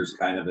rioters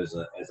kind of as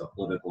a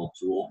political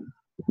tool?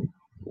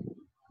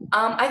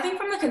 I think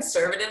from the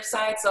conservative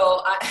side,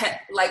 so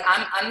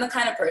I'm the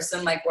kind of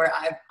person, like, where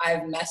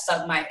I've messed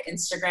up my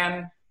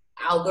Instagram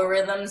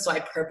algorithm, so I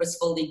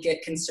purposefully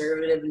get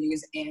conservative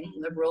news and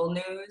liberal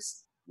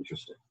news.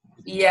 Interesting.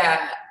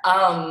 Yeah,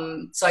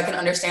 so I can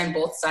understand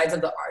both sides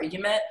of the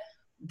argument,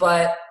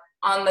 but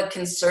on the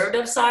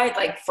conservative side,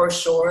 like, for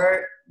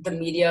sure, the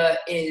media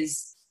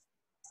is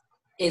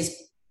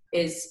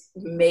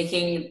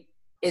making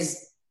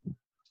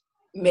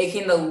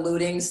the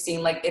looting seem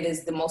like it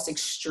is the most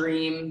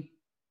extreme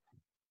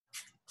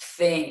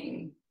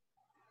thing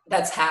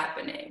that's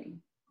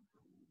happening,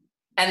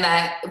 and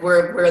that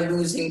we're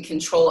losing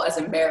control as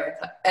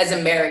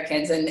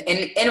Americans. And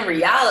in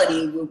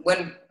reality,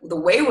 when the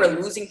way we're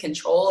losing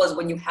control is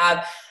when you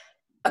have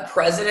a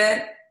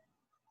president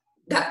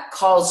that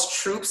calls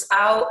troops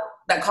out,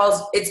 that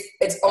calls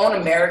its own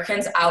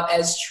Americans out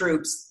as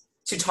troops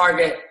to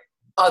target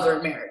other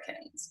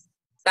Americans.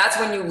 That's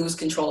when you lose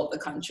control of the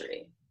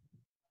country.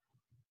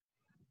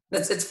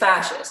 It's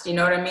fascist, you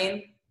know what I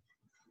mean?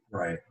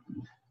 Right.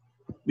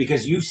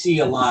 Because you see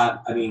a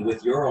lot, I mean,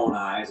 with your own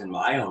eyes and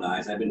my own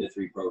eyes, I've been to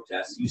 3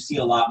 protests, you see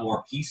a lot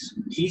more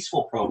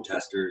peaceful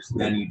protesters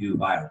than you do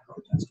violent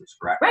protesters,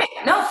 correct? Right.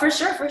 No, for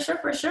sure. For sure.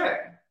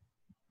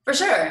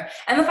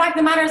 And the fact of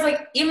the matter is,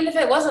 like, even if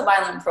it was a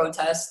violent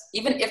protest,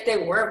 even if they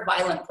were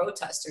violent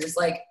protesters,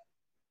 like,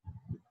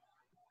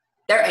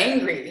 they're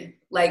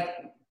angry. Like,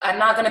 I'm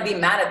not going to be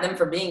mad at them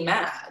for being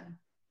mad.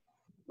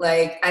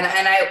 Like, and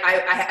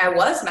I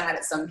was mad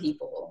at some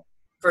people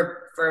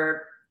for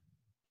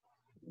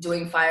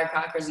doing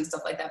firecrackers and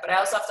stuff like that. But I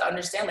also have to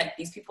understand, like,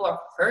 these people are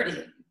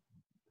hurting.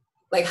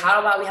 Like, how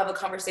about we have a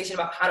conversation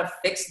about how to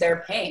fix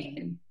their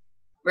pain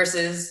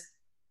versus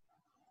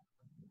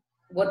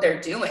what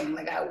they're doing?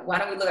 Like, why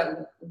don't we look at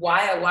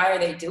why are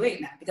they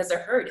doing that? Because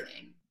they're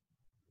hurting.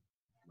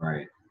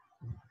 Right.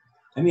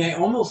 I mean, I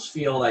almost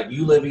feel like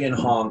you living in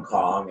Hong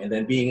Kong and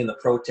then being in the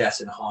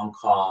protests in Hong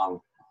Kong,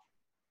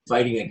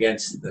 fighting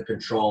against the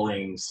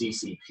controlling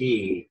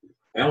CCP,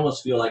 I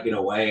almost feel like, in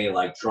a way,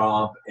 like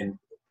Trump and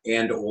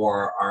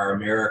or our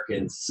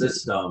American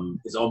system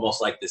is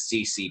almost like the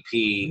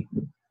CCP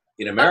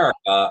in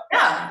America,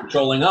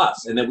 controlling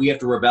us, and then we have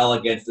to rebel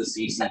against the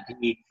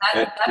CCP.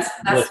 That's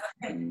the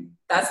thing.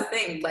 That's the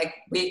thing. Like,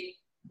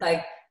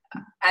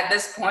 at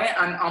this point,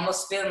 I'm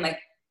almost feeling like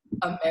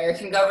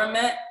American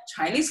government,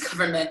 Chinese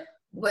government,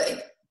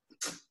 like,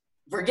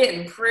 we're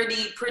getting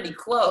pretty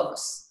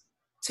close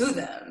to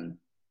them.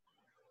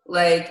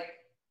 Like,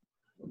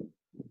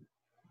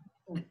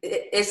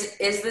 is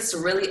this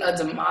really a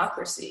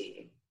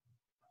democracy?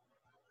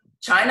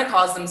 China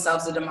calls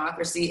themselves a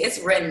democracy. It's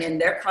written in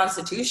their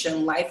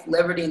constitution: life,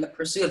 liberty, and the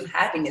pursuit of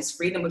happiness,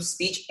 freedom of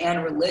speech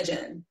and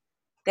religion.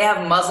 They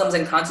have Muslims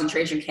in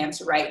concentration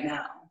camps right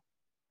now.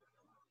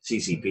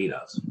 CCP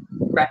does.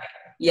 Right,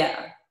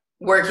 yeah.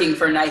 Working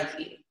for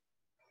Nike.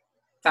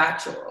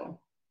 Factual.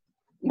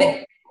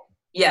 Well,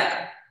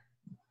 yeah.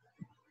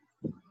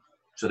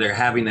 So they're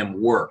having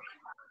them work.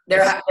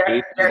 They're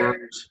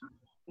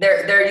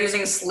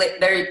using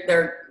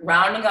they're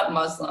rounding up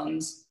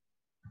Muslims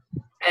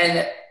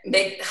and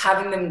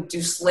having them do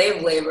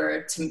slave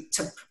labor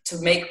to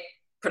make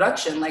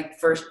production, like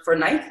for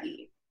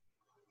Nike.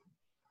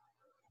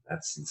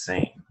 That's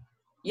insane.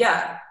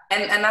 Yeah,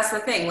 and that's the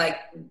thing. Like,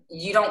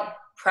 you don't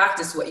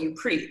practice what you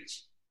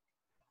preach.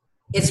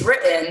 It's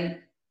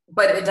written,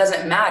 but it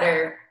doesn't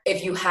matter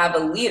if you have a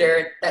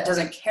leader that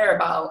doesn't care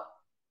about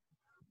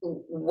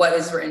what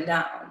is written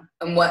down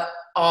and what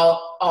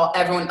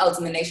everyone else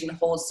in the nation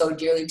holds so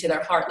dearly to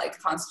their heart, like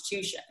the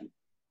Constitution.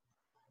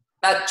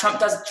 That Trump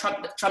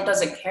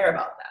doesn't care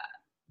about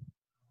that.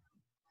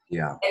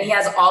 Yeah. And he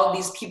has all of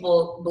these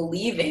people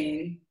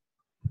believing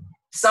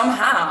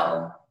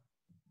somehow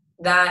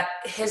that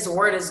his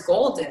word is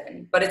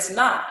golden, but it's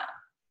not.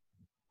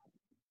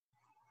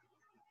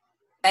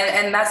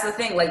 And that's the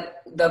thing. Like,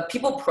 the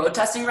people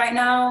protesting right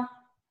now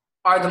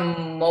are the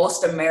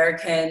most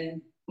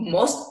American,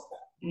 most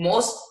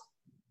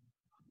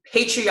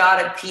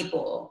patriotic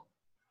people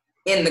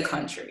in the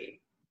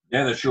country.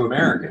 They're the true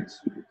Americans.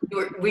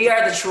 We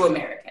are the true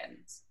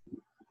Americans.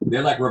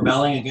 They're like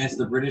rebelling against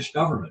the British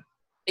government.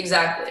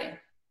 Exactly.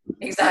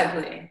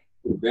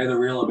 They're the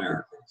real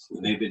Americans,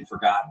 and they've been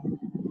forgotten.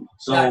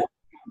 So,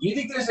 do you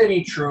think there's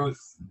any truth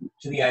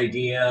to the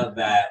idea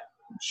that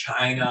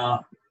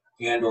China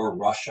and or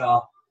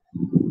Russia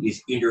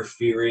is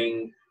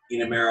interfering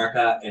in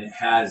America and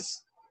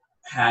has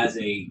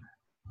a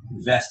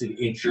vested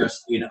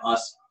interest in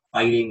us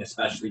fighting,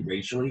 especially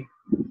racially?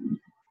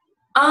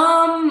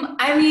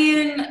 I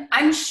mean,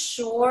 I'm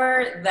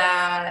sure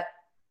that,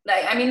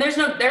 like, I mean, there's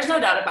no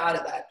doubt about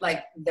it that,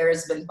 like,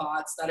 there's been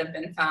bots that have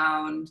been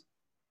found,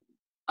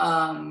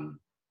 and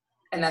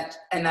that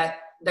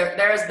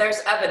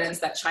there's evidence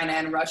that China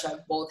and Russia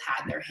have both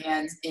had their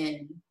hands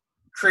in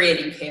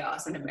creating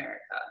chaos in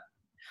America.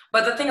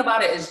 But the thing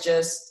about it is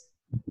just,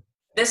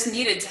 this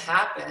needed to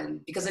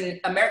happen because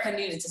America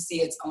needed to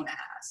see its own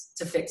ass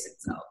to fix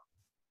itself.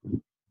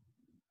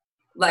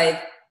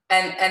 Like,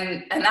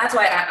 and that's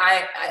why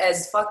I,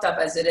 as fucked up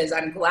as it is,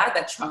 I'm glad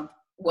that Trump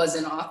was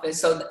in office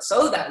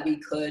so that we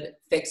could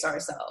fix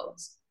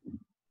ourselves.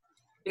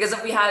 Because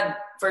if we had,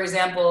 for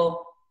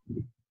example,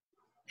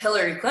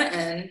 Hillary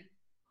Clinton,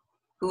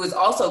 who is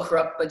also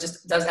corrupt but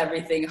just does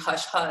everything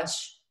hush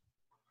hush,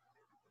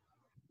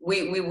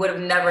 we would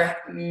have never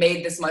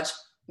made this much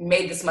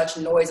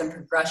noise and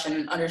progression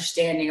and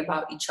understanding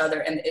about each other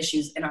and the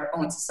issues in our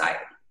own society.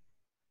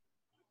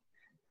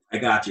 I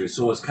got you.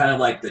 So it's kind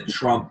of like the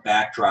Trump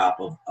backdrop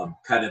of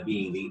kind of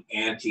being the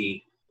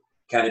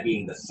kind of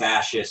being the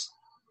fascist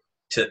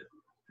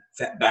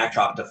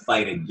backdrop to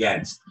fight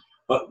against.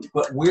 But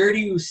where do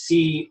you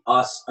see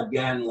us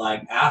again,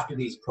 like after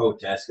these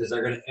protests, because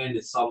they're going to end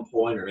at some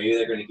point, or maybe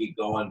they're going to keep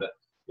going, but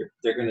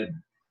they're going to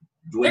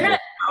dwindle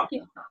down.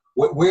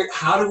 Where?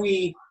 How do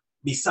we,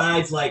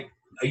 besides, like,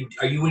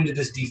 are you into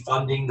this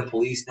defunding the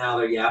police now?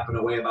 They're yapping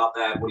away about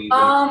that. What are you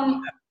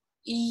doing?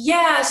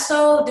 Yeah,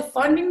 so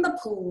defunding the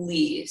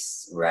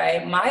police,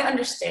 right? My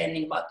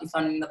understanding about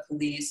defunding the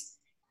police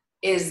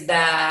is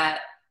that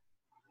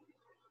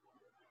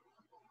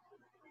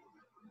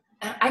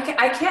I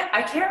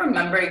can't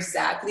remember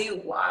exactly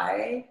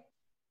why.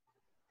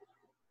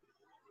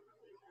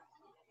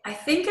 I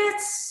think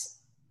it's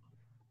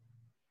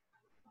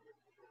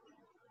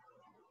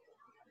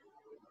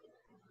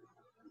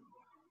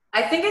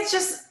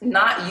just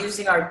not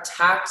using our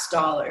tax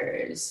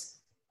dollars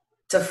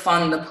to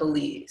fund the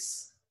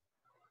police,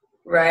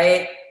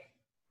 right?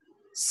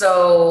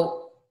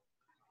 So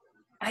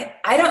I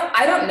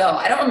don't know.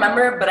 I don't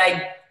remember, but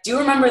do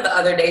remember the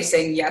other day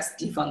saying, yes,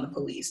 defund the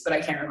police, but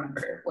I can't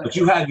remember. But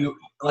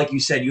like you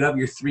said, you have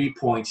your 3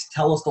 points.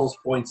 Tell us those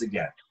points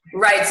again.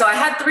 Right. So I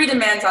had 3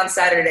 demands on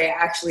Saturday. I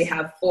actually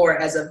have 4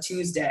 as of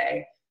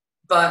Tuesday.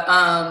 But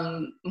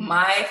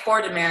my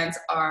 4 demands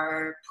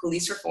are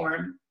police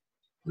reform.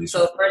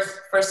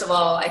 First of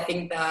all, I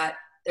think that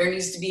there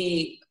needs to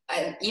be,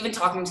 even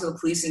talking to the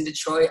police in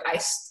Detroit,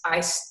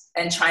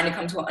 and trying to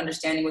come to an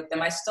understanding with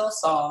them, I still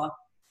saw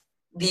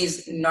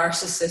these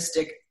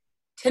narcissistic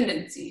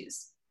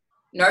tendencies.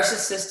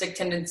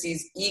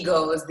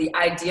 Egos, the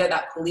idea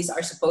that police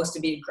are supposed to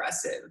be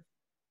aggressive.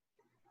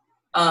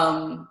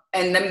 And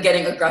them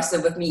getting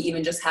aggressive with me,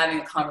 even just having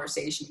a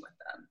conversation with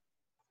them.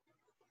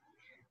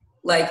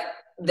 Like,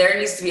 there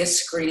needs to be a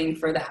screening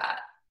for that,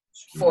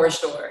 for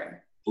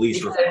sure.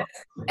 Police reform.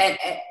 And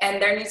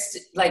they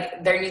say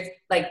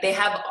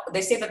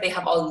that they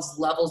have all these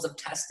levels of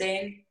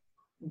testing,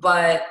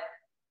 but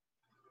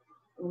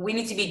we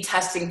need to be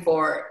testing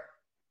for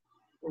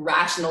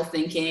rational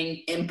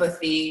thinking,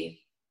 empathy.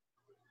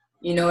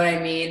 You know what I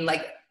mean?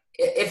 Like,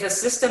 if the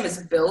system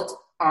is built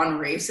on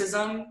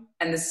racism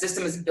and the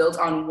system is built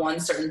on one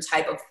certain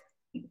type of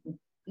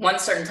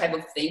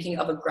thinking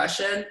of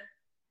aggression,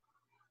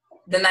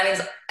 then that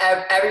means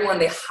everyone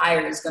they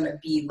hire is going to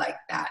be like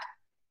that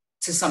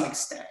to some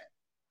extent.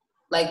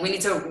 Like, we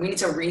need to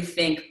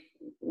rethink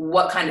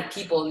what kind of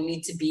people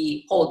need to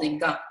be holding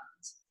guns,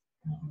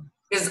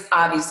 because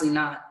obviously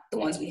not the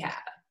ones we have.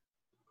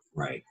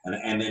 Right.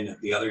 And then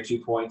the other 2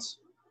 points?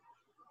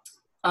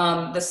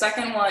 The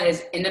second one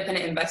is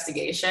independent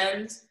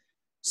investigations.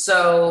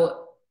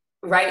 So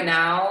right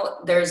now,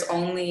 there's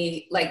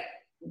only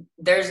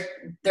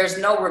there's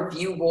no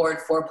review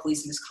board for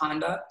police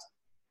misconduct.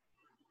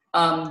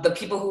 The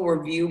people who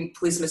review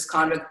police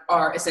misconduct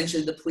are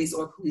essentially the police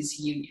or police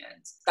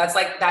unions.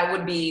 That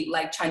would be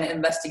like China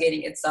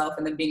investigating itself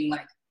and then being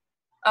like,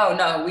 oh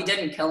no, we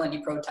didn't kill any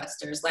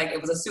protesters. Like, it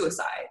was a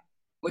suicide,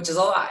 which is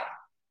a lie.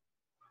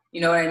 You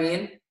know what I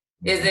mean?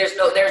 There's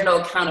no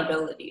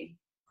accountability.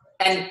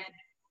 And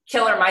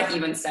Killer Mike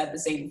even said the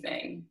same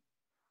thing.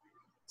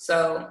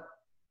 So,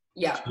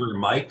 yeah. Killer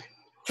Mike?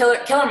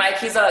 Killer Mike,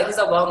 he's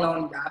a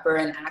well-known rapper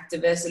and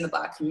activist in the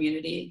Black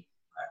community.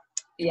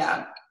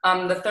 Yeah.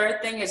 The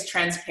third thing is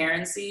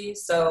transparency.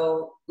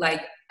 So,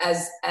 like,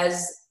 as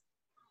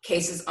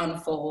cases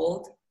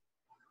unfold,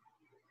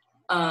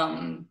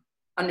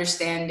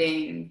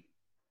 understanding,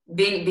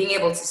 being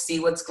able to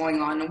see what's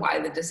going on and why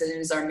the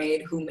decisions are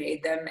made, who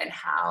made them, and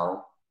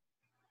how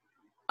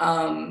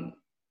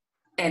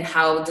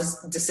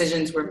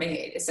decisions were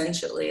made.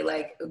 Essentially,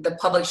 like, the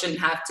public shouldn't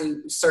have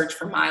to search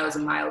for miles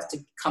and miles to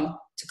come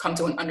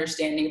to an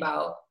understanding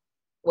about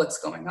what's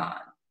going on.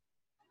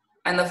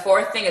 And the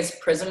fourth thing is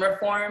prison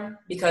reform,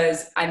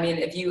 because, I mean,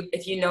 if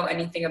you know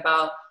anything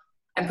about,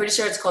 I'm pretty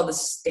sure it's called the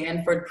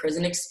Stanford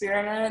Prison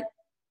Experiment,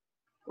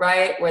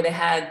 right? Where they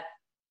had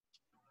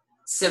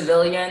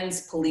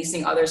civilians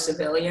policing other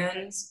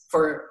civilians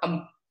for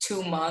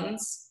 2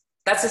 months.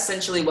 That's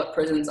essentially what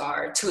prisons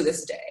are to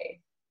this day.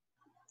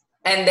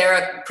 And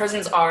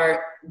prisons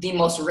are the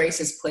most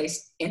racist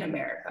place in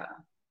America.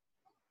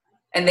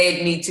 And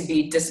they need to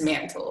be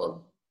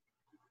dismantled.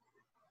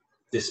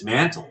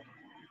 Dismantled?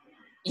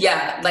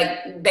 Yeah,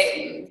 like,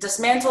 they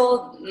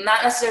dismantled,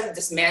 not necessarily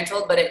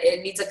dismantled, but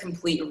it needs a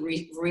complete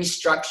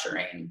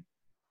restructuring.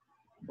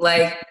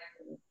 Like,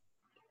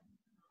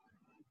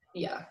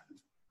 yeah.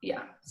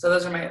 So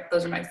those are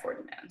my 4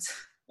 demands.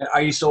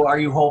 Are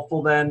you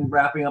hopeful then,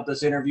 wrapping up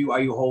this interview,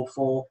 are you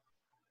hopeful,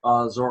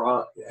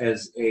 Zora,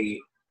 as a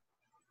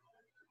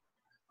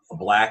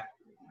Black,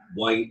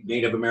 white,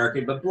 Native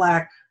American, but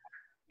Black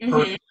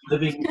person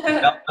living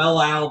in Belle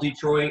Isle,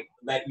 Detroit,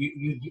 that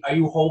are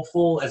you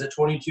hopeful as a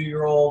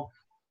 22-year-old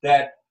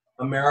that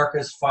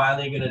America's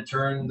finally going to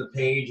turn the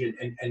page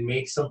and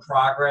make some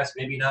progress,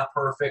 maybe not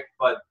perfect,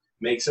 but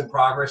make some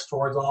progress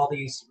towards all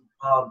these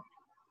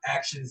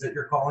actions that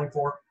you're calling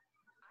for?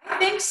 I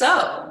think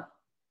so.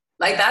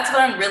 Like, that's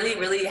what I'm really,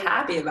 really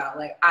happy about.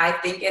 Like, I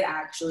think it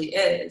actually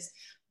is.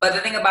 But the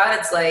thing about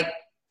it's like,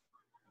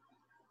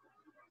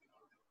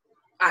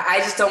 I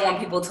just don't want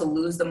people to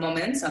lose the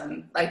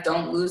momentum. Like,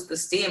 don't lose the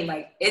steam.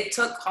 Like, it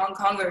took Hong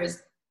Kongers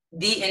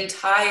the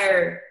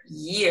entire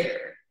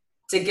year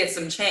to get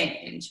some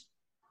change,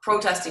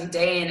 protesting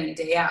day in and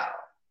day out,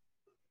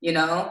 you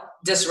know,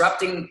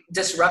 disrupting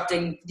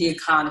the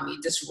economy,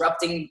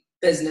 disrupting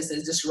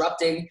businesses,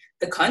 disrupting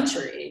the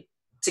country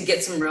to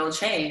get some real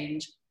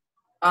change.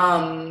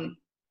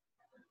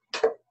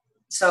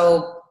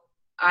 So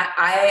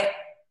I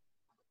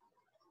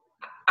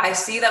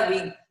see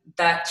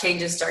that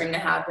change is starting to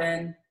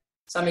happen.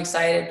 So I'm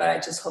excited, but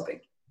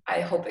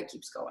I hope it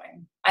keeps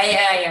going. I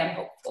am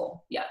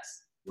hopeful.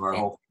 Yes. You are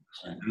hopeful.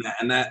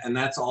 And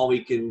that's all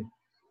we can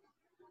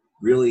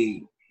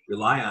really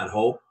rely on: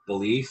 hope,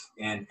 belief,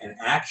 and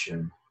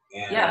action.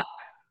 And yeah,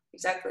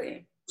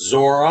 exactly.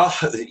 Zora,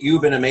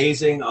 you've been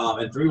amazing.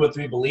 And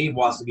 313 Believe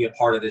wants to be a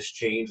part of this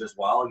change as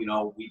well. You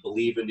know, we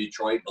believe in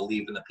Detroit,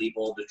 believe in the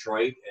people of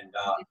Detroit, and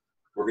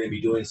we're going to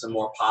be doing some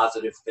more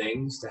positive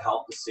things to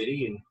help the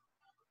city and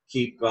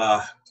keep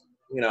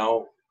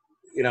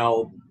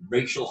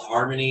racial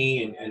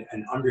harmony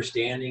and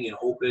understanding and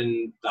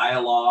open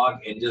dialogue,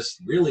 and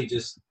just really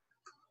just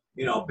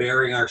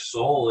bearing our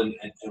soul and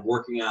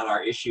working out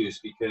our issues,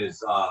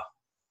 because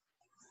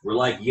we're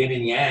like yin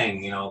and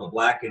yang, the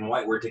black and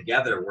white. We're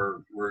together.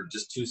 We're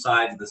just two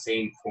sides of the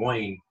same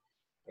coin,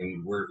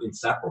 and we're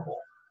inseparable.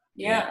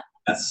 Yeah. And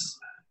that's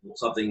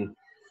something.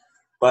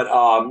 But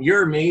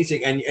you're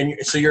amazing, and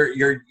so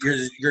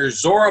you're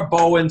Zora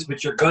Bowens,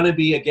 but you're gonna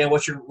be, again,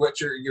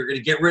 you're gonna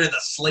get rid of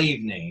the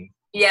slave name.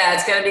 Yeah,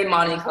 it's gonna be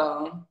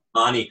Moniko.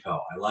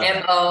 Moniko, I love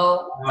it.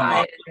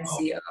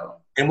 Moinco.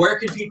 And where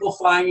can people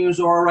find you,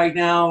 Zora, right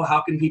now? How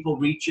can people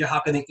reach you? How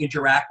can they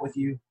interact with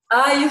you?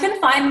 You can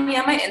find me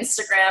on my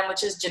Instagram,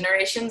 which is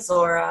Generation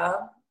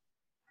Zora,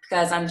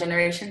 because I'm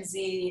Generation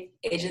Z,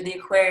 Age of the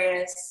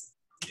Aquarius.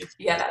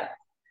 Yeah.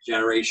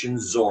 Generation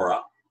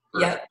Zora.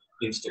 Yep.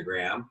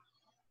 Instagram.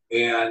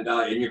 And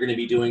you're going to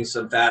be doing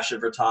some fashion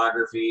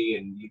photography,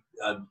 and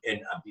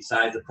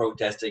besides the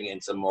protesting,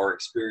 and some more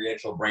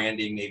experiential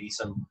branding, maybe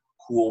some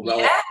cool.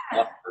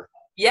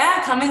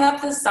 Yeah, coming up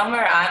this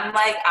summer, I'm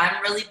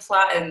really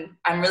plotting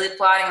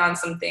on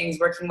some things,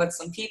 working with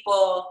some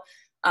people.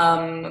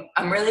 I'm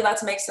really about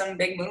to make some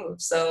big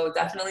moves, so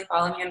definitely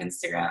follow me on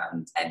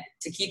Instagram and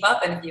to keep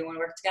up, and if you want to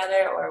work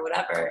together or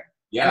whatever.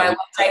 Yeah, and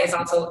my website is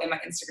also in my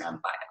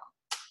Instagram bio.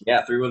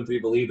 Yeah,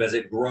 313 Believe. As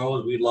it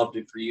grows, we'd love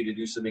for you to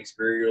do some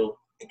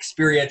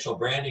experiential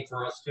branding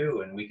for us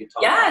too, and we could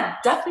talk. Yeah,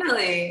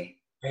 definitely.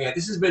 Hey,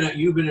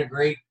 you've been a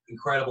great,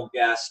 incredible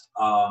guest.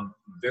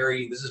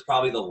 This is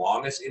probably the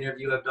longest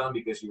interview I've done,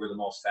 because you were the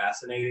most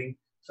fascinating.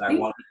 So I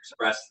want to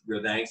express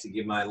your thanks and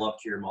give my love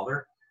to your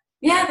mother.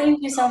 Yeah,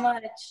 thank you so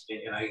much.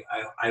 And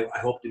I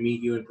hope to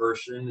meet you in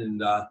person,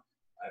 and I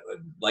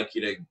would like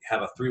you to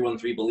have a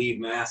 313 Believe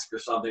mask or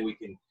something. We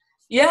can.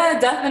 Yeah,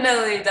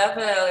 definitely.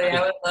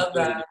 I would love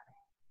that.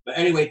 But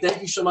anyway,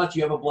 thank you so much.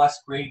 You have a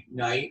blessed, great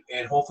night,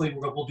 and hopefully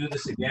we'll do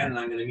this again, and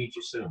I'm going to meet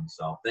you soon.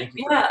 So thank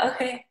you. Yeah,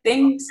 okay.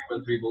 Thanks.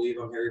 313 Believe.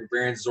 I'm Harry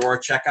Brand. Zora.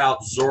 Check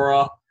out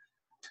Zora,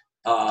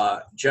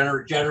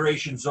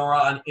 Generation Zora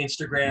on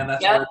Instagram.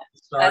 That's where it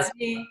starts. That's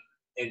me.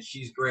 And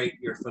she's great.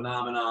 You're a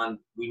phenomenon.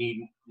 We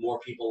need more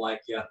people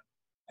like you,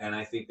 and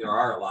I think there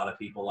are a lot of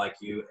people like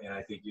you, and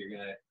I think you're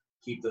going to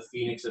keep the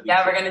phoenix of.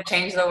 Yeah, we're going to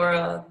change the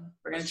world.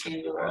 We're going to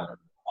change the world.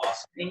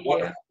 Awesome. Thank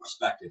Wonderful you.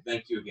 perspective.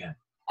 Thank you again.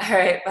 All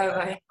right.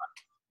 Bye-bye.